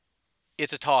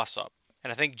 it's a toss-up.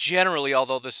 And I think generally,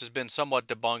 although this has been somewhat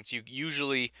debunked, you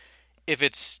usually, if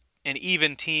it's an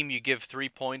even team, you give 3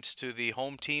 points to the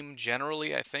home team,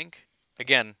 generally, I think.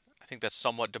 Again, I think that's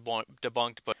somewhat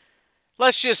debunked, but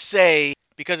let's just say,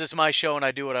 because it's my show and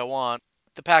I do what I want,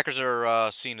 the Packers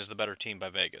are seen as the better team by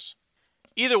Vegas.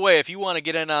 Either way, if you want to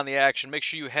get in on the action, make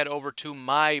sure you head over to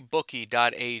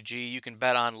mybookie.ag. You can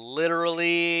bet on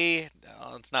literally,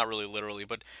 it's not really literally,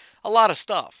 but a lot of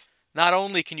stuff. Not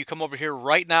only can you come over here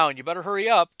right now, and you better hurry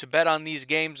up to bet on these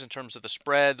games in terms of the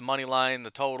spread, the money line, the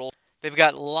total. They've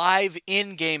got live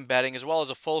in-game betting as well as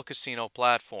a full casino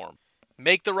platform.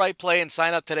 Make the right play and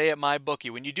sign up today at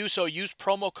MyBookie. When you do so, use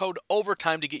promo code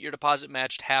OVERTIME to get your deposit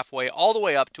matched halfway, all the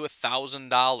way up to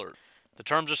 $1,000. The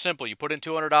terms are simple. You put in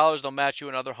 $200, they'll match you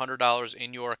another $100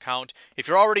 in your account. If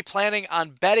you're already planning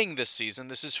on betting this season,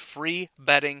 this is free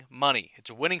betting money. It's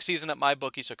a winning season at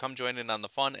MyBookie, so come join in on the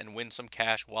fun and win some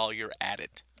cash while you're at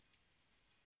it.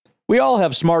 We all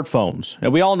have smartphones,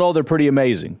 and we all know they're pretty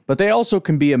amazing, but they also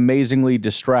can be amazingly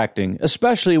distracting,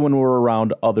 especially when we're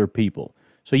around other people.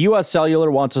 So US Cellular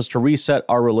wants us to reset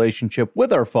our relationship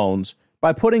with our phones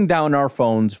by putting down our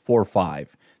phones for $5.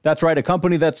 That's right, a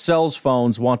company that sells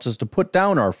phones wants us to put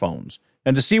down our phones.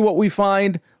 And to see what we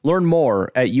find, learn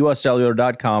more at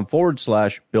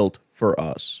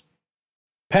uscellular.com/built-for-us.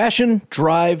 Passion,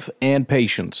 drive, and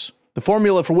patience. The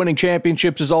formula for winning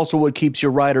championships is also what keeps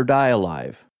your ride or die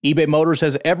alive. eBay Motors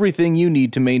has everything you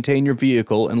need to maintain your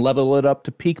vehicle and level it up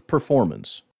to peak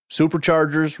performance.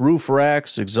 Superchargers, roof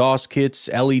racks, exhaust kits,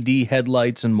 LED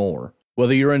headlights, and more.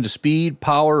 Whether you're into speed,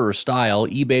 power, or style,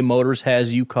 eBay Motors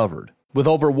has you covered. With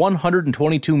over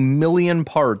 122 million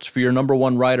parts for your number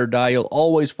one ride or die, you'll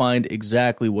always find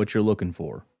exactly what you're looking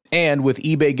for. And with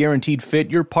eBay Guaranteed Fit,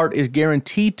 your part is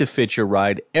guaranteed to fit your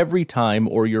ride every time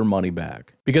or your money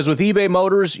back. Because with eBay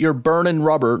Motors, you're burning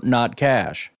rubber, not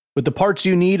cash. With the parts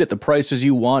you need at the prices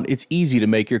you want, it's easy to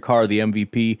make your car the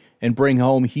MVP and bring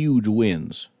home huge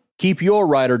wins. Keep your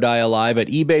ride or die alive at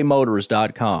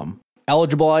ebaymotors.com.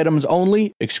 Eligible items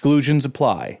only, exclusions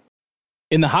apply.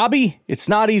 In the hobby, it's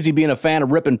not easy being a fan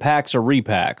of ripping packs or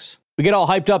repacks. We get all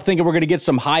hyped up thinking we're going to get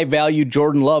some high-value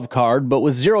Jordan Love card, but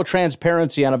with zero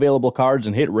transparency on available cards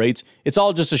and hit rates, it's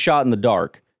all just a shot in the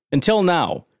dark. Until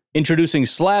now, introducing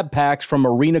slab packs from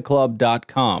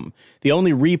arenaclub.com, the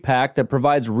only repack that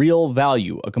provides real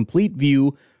value, a complete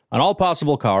view on all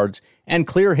possible cards, and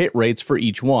clear hit rates for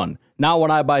each one. Now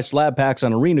when I buy slab packs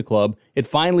on Arena Club, it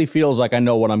finally feels like I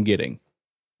know what I'm getting.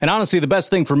 And honestly, the best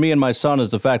thing for me and my son is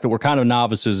the fact that we're kind of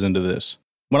novices into this.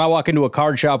 When I walk into a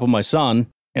card shop with my son,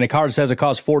 and a card says it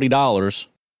costs $40,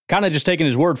 kind of just taking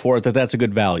his word for it that that's a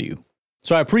good value.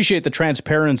 So I appreciate the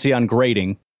transparency on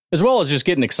grading, as well as just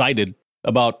getting excited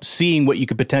about seeing what you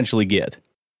could potentially get.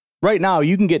 Right now,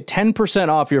 you can get 10%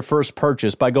 off your first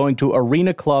purchase by going to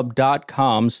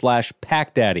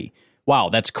arenaclub.com/packdaddy. Wow,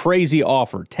 that's crazy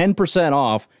offer. 10%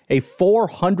 off a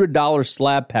 $400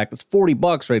 slab pack. That's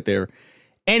 $40 right there.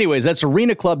 Anyways, that's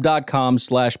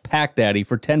arenaclub.com/packdaddy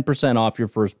for 10% off your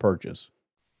first purchase.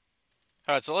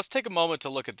 All right, so let's take a moment to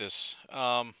look at this.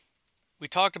 We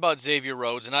talked about Xavier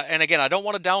Rhodes, and again, I don't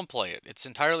want to downplay it. It's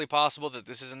entirely possible that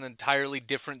this is an entirely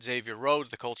different Xavier Rhodes.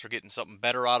 The Colts are getting something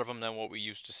better out of him than what we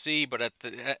used to see. But at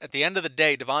the end of the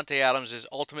day, Davante Adams is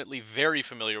ultimately very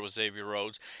familiar with Xavier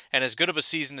Rhodes, and as good of a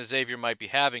season as Xavier might be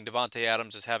having, Davante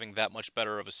Adams is having that much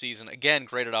better of a season. Again,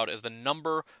 graded out as the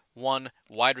number 1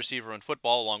 wide receiver in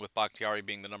football, along with Bakhtiari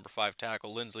being the number 5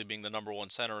 tackle, Lindsley being the number 1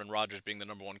 center, and Rodgers being the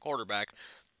number 1 quarterback.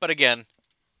 But again,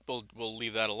 we'll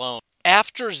leave that alone.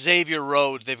 After Xavier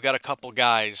Rhodes, they've got a couple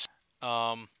guys.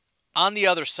 On the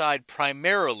other side,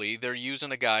 primarily, they're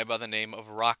using a guy by the name of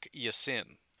Rock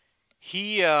Ya-Sin.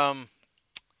 He's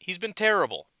been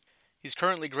terrible. He's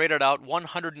currently graded out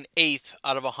 108th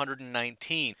out of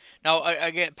 119. Now,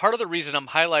 again, part of the reason I'm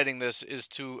highlighting this is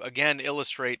to, again,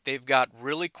 illustrate they've got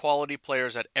really quality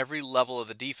players at every level of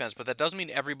the defense, but that doesn't mean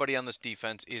everybody on this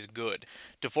defense is good.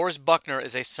 DeForest Buckner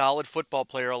is a solid football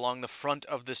player along the front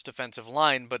of this defensive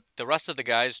line, but the rest of the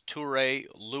guys, Toure,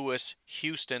 Lewis,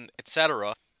 Houston,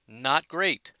 etc., not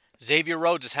great. Xavier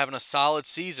Rhodes is having a solid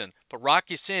season, but Rock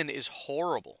Ya-Sin is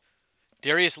horrible.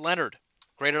 Darius Leonard,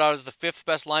 graded out as the 5th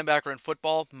best linebacker in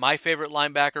football, my favorite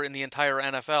linebacker in the entire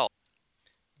NFL.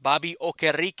 Bobby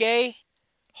Okereke,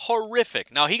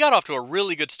 horrific. Now, he got off to a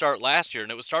really good start last year,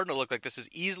 and it was starting to look like this is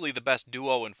easily the best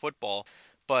duo in football.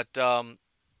 But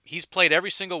he's played every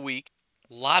single week,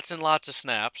 lots and lots of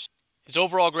snaps. His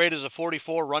overall grade is a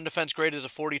 44, run defense grade is a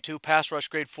 42, pass rush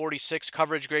grade 46,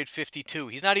 coverage grade 52.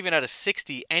 He's not even at a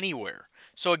 60 anywhere.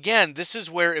 So again, this is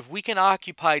where if we can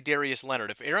occupy Darius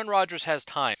Leonard, if Aaron Rodgers has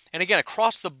time, and again,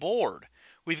 across the board,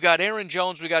 we've got Aaron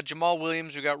Jones, we got Jamal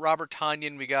Williams, we got Robert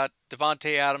Tonyan, we got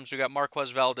Davante Adams, we got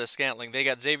Marquez Valdez-Scantling, they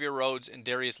got Xavier Rhodes and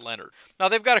Darius Leonard. Now,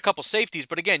 they've got a couple safeties,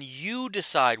 but again, you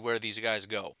decide where these guys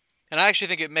go. And I actually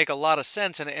think it make a lot of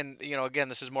sense, and you know, again,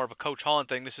 this is more of a Coach Holland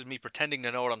thing. This is me pretending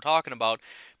to know what I'm talking about.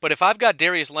 But if I've got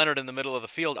Darius Leonard in the middle of the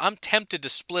field, I'm tempted to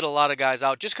split a lot of guys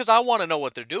out just because I want to know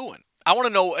what they're doing. I want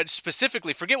to know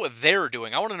specifically, forget what they're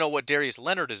doing. I want to know what Darius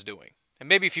Leonard is doing. And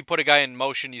maybe if you put a guy in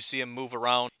motion, you see him move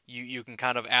around, you can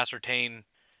kind of ascertain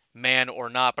man or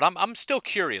not. But I'm still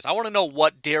curious. I want to know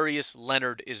what Darius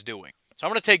Leonard is doing. So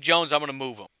I'm going to take Jones, I'm going to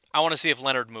move him. I want to see if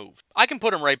Leonard moved. I can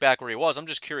put him right back where he was. I'm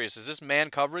just curious. Is this man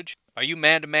coverage? Are you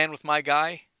man-to-man with my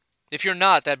guy? If you're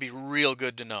not, that'd be real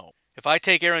good to know. If I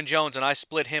take Aaron Jones and I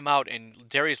split him out and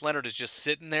Darius Leonard is just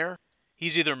sitting there,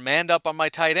 he's either manned up on my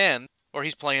tight end or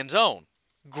he's playing zone.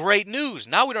 Great news.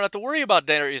 Now we don't have to worry about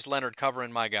Darius Leonard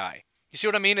covering my guy. You see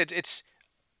what I mean? It's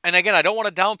and again, I don't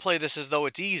want to downplay this as though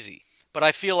it's easy, but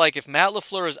I feel like if Matt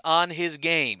LaFleur is on his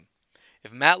game,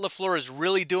 if Matt LaFleur is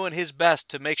really doing his best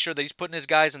to make sure that he's putting his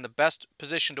guys in the best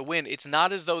position to win, it's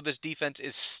not as though this defense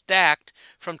is stacked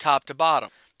from top to bottom.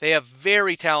 They have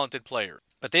very talented players,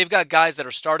 but they've got guys that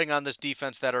are starting on this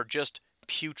defense that are just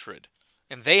putrid,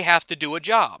 and they have to do a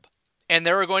job. And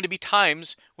there are going to be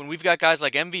times when we've got guys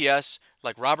like MVS,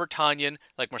 like Robert Tonyan,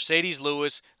 like Mercedes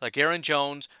Lewis, like Aaron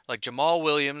Jones, like Jamal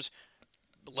Williams,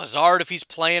 Lazard if he's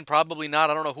playing, probably not.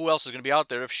 I don't know who else is going to be out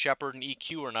there if Shepard and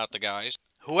EQ are not the guys.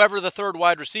 Whoever the third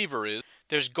wide receiver is,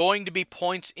 there's going to be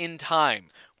points in time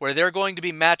where they're going to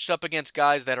be matched up against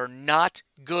guys that are not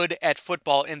good at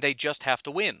football and they just have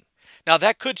to win. Now,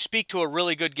 that could speak to a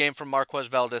really good game from Marquez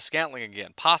Valdez-Scantling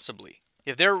again, possibly.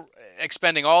 If they're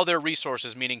expending all their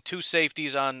resources, meaning 2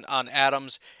 safeties on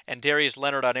Adams and Darius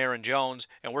Leonard on Aaron Jones,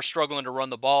 and we're struggling to run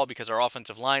the ball because our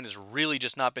offensive line has really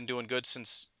just not been doing good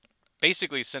since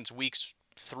weeks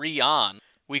 3 on.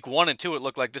 Week 1 and 2, it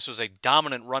looked like this was a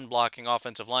dominant run-blocking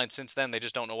offensive line. Since then, they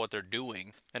just don't know what they're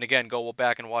doing. And again, go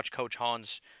back and watch Coach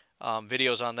Hahn's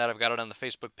videos on that. I've got it on the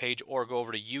Facebook page, or go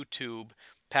over to YouTube,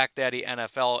 Pack Daddy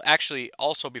NFL. Actually,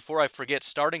 also, before I forget,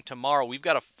 starting tomorrow, we've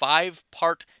got a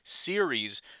 5-part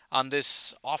series on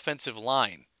this offensive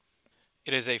line.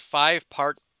 It is a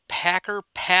 5-part Packer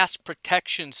pass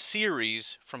protection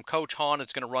series from Coach Hahn.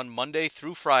 It's going to run Monday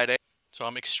through Friday. So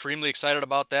I'm extremely excited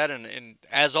about that, and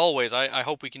as always, I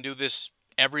hope we can do this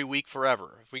every week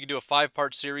forever. If we can do a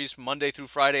 5-part series Monday through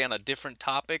Friday on a different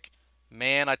topic,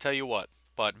 man, I tell you what.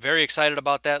 But very excited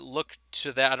about that. Look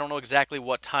to that. I don't know exactly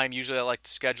what time. Usually I like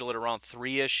to schedule it around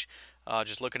 3-ish.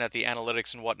 Just looking at the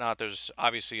analytics and whatnot, there's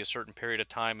obviously a certain period of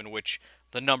time in which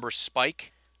the numbers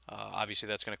spike. Obviously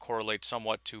that's going to correlate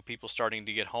somewhat to people starting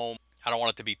to get home. I don't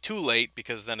want it to be too late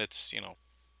because then it's,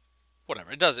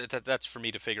 whatever. That's for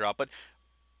me to figure out. But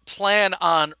plan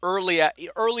on early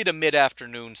to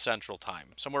mid-afternoon Central Time,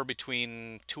 somewhere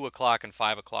between 2 o'clock and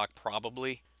 5 o'clock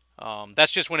probably.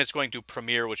 That's just when it's going to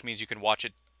premiere, which means you can watch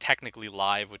it technically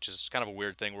live, which is kind of a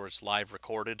weird thing where it's live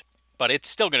recorded. but it's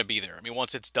still going to be there. I mean,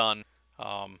 once it's done,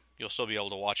 you'll still be able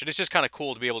to watch it. It's just kind of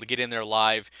cool to be able to get in there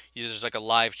live. There's like a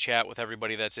live chat with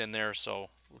everybody that's in there,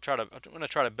 so I'm going to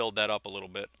try to build that up a little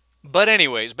bit. But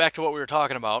anyways, back to what we were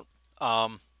talking about.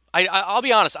 I'll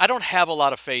be honest, I don't have a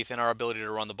lot of faith in our ability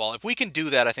to run the ball. If we can do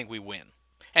that, I think we win.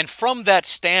 And from that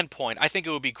standpoint, I think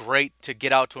it would be great to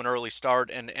get out to an early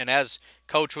start. And as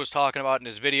Coach was talking about in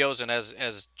his videos, and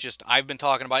as just I've been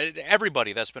talking about it,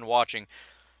 everybody that's been watching,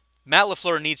 Matt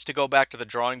LaFleur needs to go back to the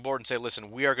drawing board and say, listen,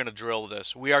 we are going to drill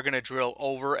this. We are going to drill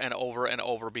over and over and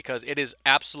over because it is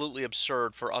absolutely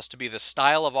absurd for us to be the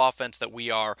style of offense that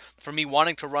we are. For me,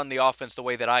 wanting to run the offense the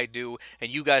way that I do, and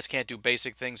you guys can't do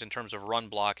basic things in terms of run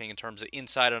blocking, in terms of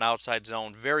inside and outside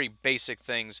zone, very basic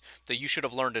things that you should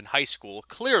have learned in high school.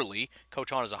 Clearly, Coach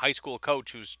Hahn is a high school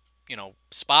coach who's,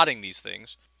 spotting these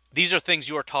things. These are things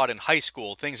you are taught in high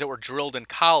school, things that were drilled in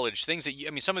college, things that,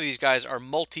 some of these guys are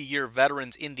multi-year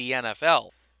veterans in the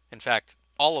NFL. In fact,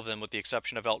 all of them, with the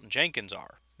exception of Elton Jenkins,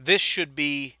 are. This should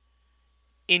be,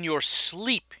 in your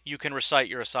sleep, you can recite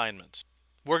your assignments.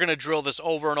 We're going to drill this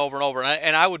over and over and over.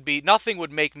 And nothing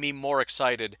would make me more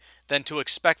excited than to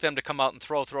expect them to come out and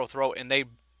throw, and they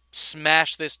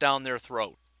smash this down their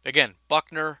throat. Again,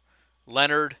 Buckner,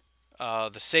 Leonard,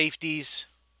 the safeties.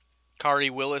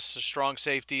 Kari Willis, a strong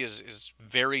safety, is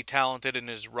very talented in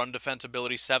his run defense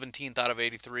ability, 17th out of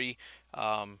 83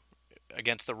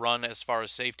 against the run as far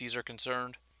as safeties are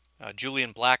concerned.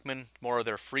 Julian Blackman, more of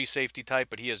their free safety type,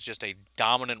 but he is just a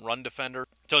dominant run defender.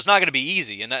 So it's not going to be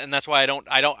easy, and that's why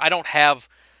I don't have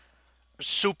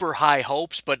super high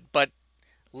hopes, but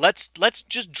let's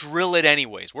just drill it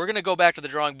anyways. We're going to go back to the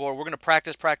drawing board. We're going to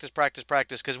practice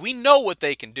because we know what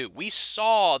they can do. We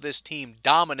saw this team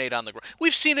dominate on the ground.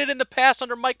 We've seen it in the past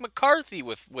under Mike McCarthy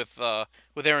with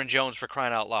Aaron Jones, for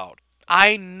crying out loud.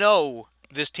 I know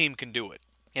this team can do it.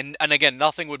 And again,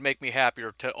 nothing would make me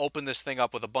happier to open this thing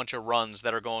up with a bunch of runs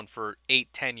that are going for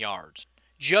 8-10 yards.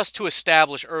 Just to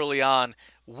establish early on,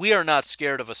 we are not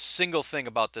scared of a single thing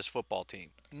about this football team.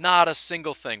 Not a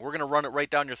single thing. We're going to run it right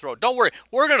down your throat. Don't worry,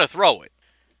 we're going to throw it.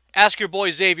 Ask your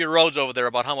boy Xavier Rhodes over there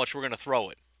about how much we're going to throw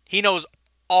it. He knows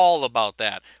all about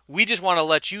that. We just want to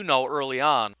let you know early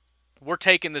on, we're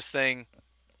taking this thing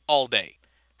all day.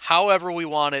 However we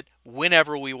want it,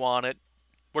 whenever we want it,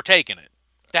 we're taking it.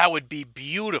 That would be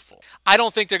beautiful. I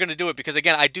don't think they're going to do it because,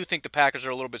 again, I do think the Packers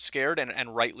are a little bit scared,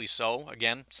 and rightly so.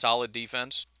 Again, solid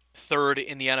defense. Third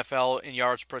in the NFL in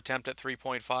yards per attempt at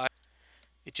 3.5.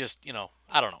 It just,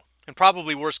 I don't know. And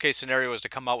probably worst case scenario is to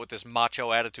come out with this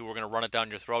macho attitude. We're going to run it down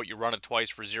your throat. You run it twice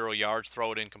for 0 yards,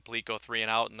 throw it incomplete, go 3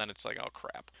 and out, and then it's like, oh,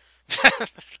 crap.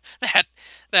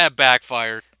 that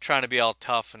backfired. Trying to be all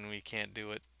tough, and we can't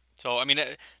do it. So,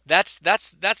 that's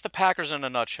the Packers in a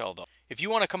nutshell, though. If you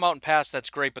want to come out and pass, that's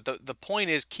great, but the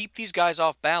point is keep these guys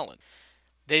off balance.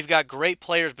 They've got great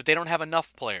players, but they don't have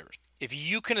enough players. If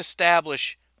you can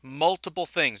establish multiple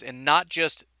things and not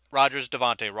just Rodgers,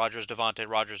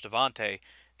 Devontae,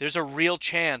 there's a real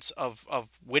chance of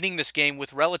winning this game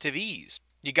with relative ease.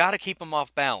 You got to keep them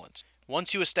off balance.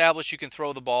 Once you establish you can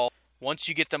throw the ball, once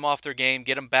you get them off their game,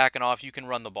 get them backing off, you can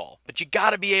run the ball. But you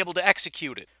got to be able to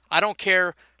execute it. I don't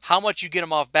care how much you get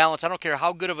them off balance. I don't care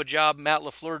how good of a job Matt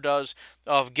LaFleur does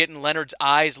of getting Leonard's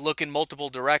eyes looking multiple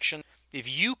directions.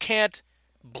 If you can't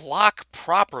block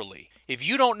properly, if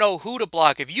you don't know who to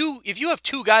block, if you have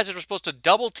 2 guys that are supposed to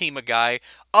double team a guy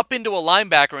up into a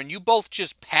linebacker and you both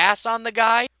just pass on the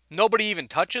guy, nobody even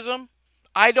touches him,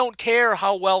 I don't care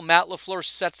how well Matt LaFleur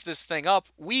sets this thing up,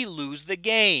 we lose the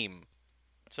game.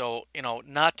 So,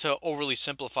 not to overly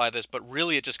simplify this, but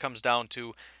really it just comes down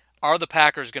to, are the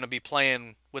Packers going to be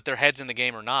playing with their heads in the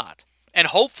game or not? And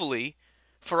hopefully,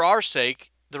 for our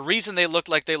sake, the reason they looked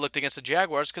like they looked against the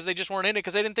Jaguars is because they just weren't in it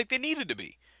because they didn't think they needed to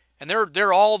be. And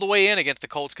they're all the way in against the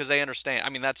Colts because they understand.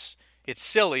 It's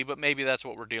silly, but maybe that's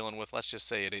what we're dealing with. Let's just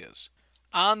say it is.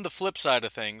 On the flip side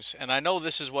of things, and I know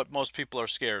this is what most people are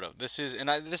scared of. This is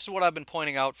what I've been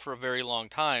pointing out for a very long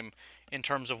time in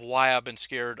terms of why I've been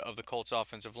scared of the Colts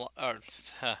offensive line.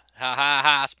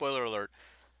 Spoiler alert.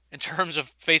 In terms of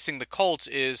facing the Colts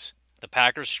is the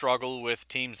Packers struggle with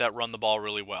teams that run the ball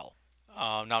really well.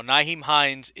 Now, Nyheim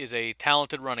Hines is a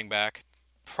talented running back,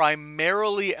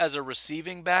 primarily as a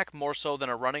receiving back, more so than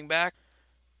a running back,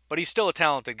 but he's still a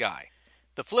talented guy.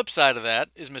 The flip side of that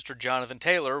is Mr. Jonathan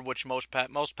Taylor, which most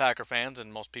Packer fans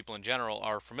and most people in general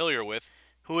are familiar with,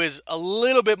 who is a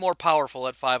little bit more powerful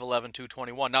at 5'11",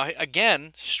 221. Now,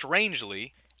 again,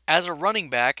 strangely, as a running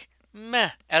back,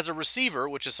 meh. As a receiver,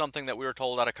 which is something that we were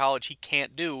told out of college he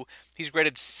can't do, he's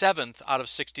graded 7th out of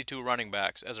 62 running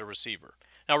backs as a receiver.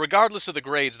 Now, regardless of the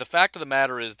grades, the fact of the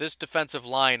matter is this defensive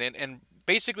line, and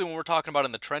basically when we're talking about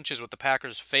in the trenches with the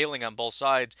Packers failing on both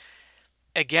sides,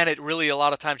 again, it really a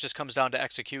lot of times just comes down to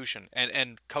execution.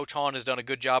 And Coach Hahn has done a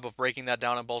good job of breaking that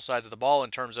down on both sides of the ball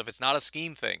in terms of it's not a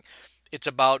scheme thing. It's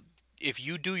about if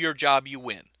you do your job, you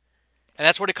win. And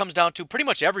that's what it comes down to pretty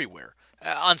much everywhere.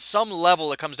 On some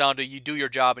level, it comes down to you do your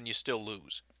job and you still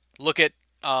lose. Look at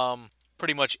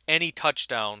pretty much any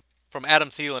touchdown from Adam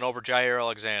Thielen over Jair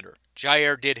Alexander.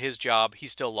 Jair did his job. He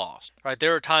still lost. Right?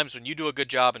 There are times when you do a good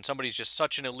job and somebody's just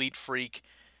such an elite freak.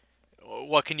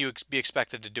 What can you be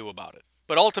expected to do about it?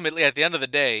 But ultimately, at the end of the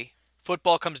day,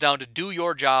 football comes down to do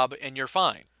your job and you're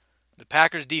fine. The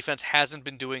Packers defense hasn't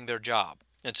been doing their job.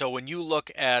 And so when you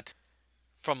look at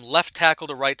from left tackle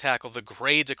to right tackle, the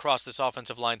grades across this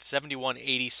offensive line, 71,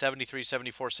 80, 73,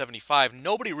 74, 75.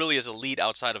 Nobody really is elite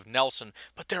outside of Nelson,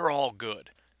 but they're all good.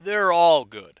 They're all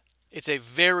good. It's a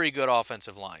very good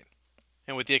offensive line.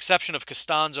 And with the exception of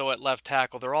Costanzo at left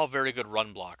tackle, they're all very good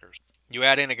run blockers. You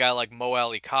add in a guy like Mo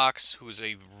Alley Cox, who's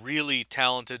a really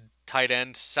talented tight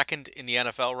end. Second in the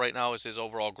NFL right now is his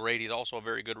overall grade. He's also a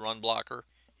very good run blocker.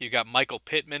 You got Michael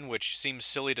Pittman, which seems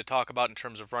silly to talk about in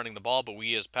terms of running the ball, but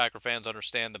we as Packer fans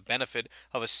understand the benefit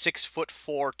of a 6'4",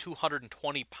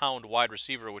 220-pound wide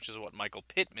receiver, which is what Michael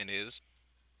Pittman is.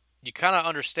 You kind of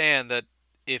understand that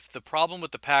if the problem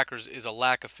with the Packers is a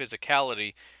lack of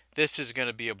physicality, this is going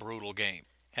to be a brutal game.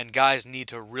 And guys need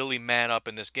to really man up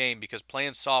in this game because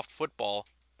playing soft football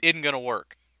isn't going to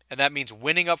work. And that means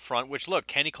winning up front, which, look,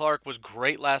 Kenny Clark was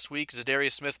great last week.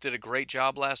 Zadarius Smith did a great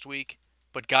job last week.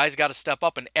 But guys got to step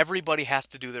up, and everybody has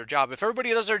to do their job. If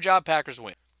everybody does their job, Packers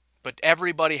win. But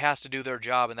everybody has to do their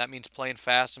job, and that means playing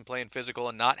fast and playing physical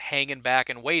and not hanging back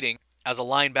and waiting as a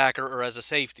linebacker or as a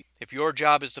safety. If your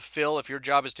job is to fill, if your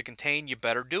job is to contain, you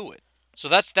better do it. So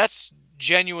that's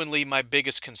genuinely my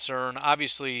biggest concern.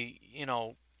 Obviously,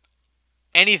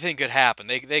 anything could happen.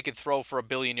 They could throw for 1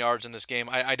 billion yards in this game.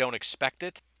 I don't expect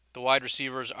it. The wide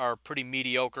receivers are pretty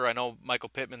mediocre. I know Michael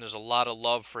Pittman, there's a lot of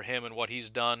love for him and what he's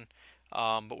done.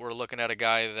 But we're looking at a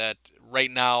guy that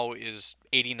right now is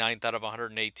 89th out of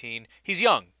 118. He's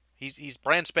young. He's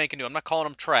brand spanking new. I'm not calling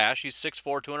him trash. He's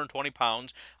 6'4", 220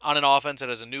 pounds on an offense that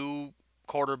has a new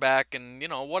quarterback and,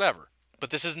 whatever. But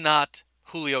this is not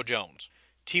Julio Jones.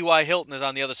 T.Y. Hilton is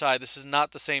on the other side. This is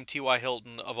not the same T.Y.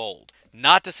 Hilton of old.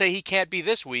 Not to say he can't be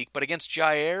this week, but against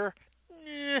Jair,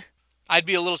 I'd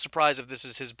be a little surprised if this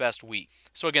is his best week.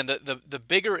 So again, the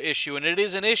bigger issue, and it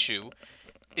is an issue,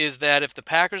 is that if the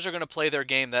Packers are going to play their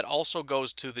game, that also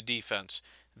goes to the defense.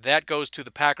 That goes to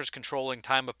the Packers controlling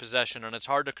time of possession, and it's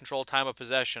hard to control time of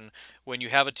possession when you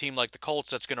have a team like the Colts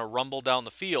that's going to rumble down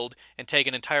the field and take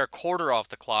an entire quarter off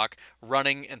the clock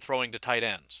running and throwing to tight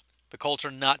ends. The Colts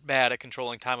are not bad at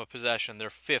controlling time of possession. They're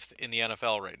 5th in the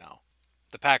NFL right now.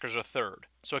 The Packers are 3rd.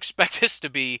 So expect this to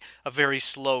be a very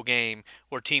slow game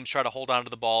where teams try to hold on to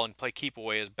the ball and play keep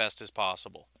away as best as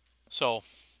possible. So,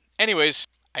 anyways,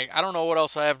 I don't know what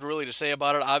else I have really to say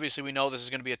about it. Obviously, we know this is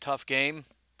going to be a tough game.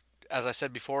 As I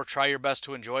said before, try your best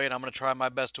to enjoy it. I'm going to try my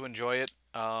best to enjoy it,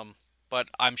 but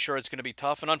I'm sure it's going to be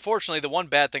tough. And unfortunately, the one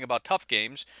bad thing about tough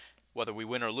games, whether we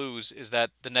win or lose, is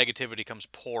that the negativity comes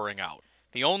pouring out.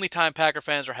 The only time Packer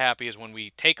fans are happy is when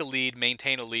we take a lead,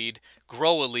 maintain a lead,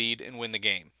 grow a lead, and win the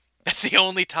game. That's the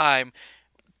only time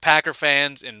Packer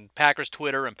fans and Packers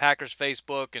Twitter and Packers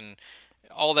Facebook and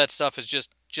all that stuff is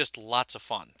just lots of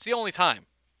fun. It's the only time.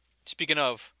 Speaking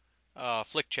of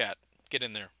Flick Chat, get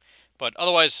in there. But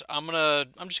otherwise, I'm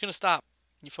just gonna stop.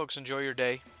 You folks enjoy your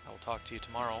day. I will talk to you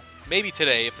tomorrow. Maybe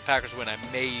today, if the Packers win, I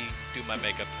may do my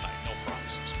makeup tonight. No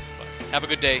promises. But have a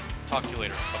good day. Talk to you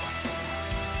later. Bye-bye.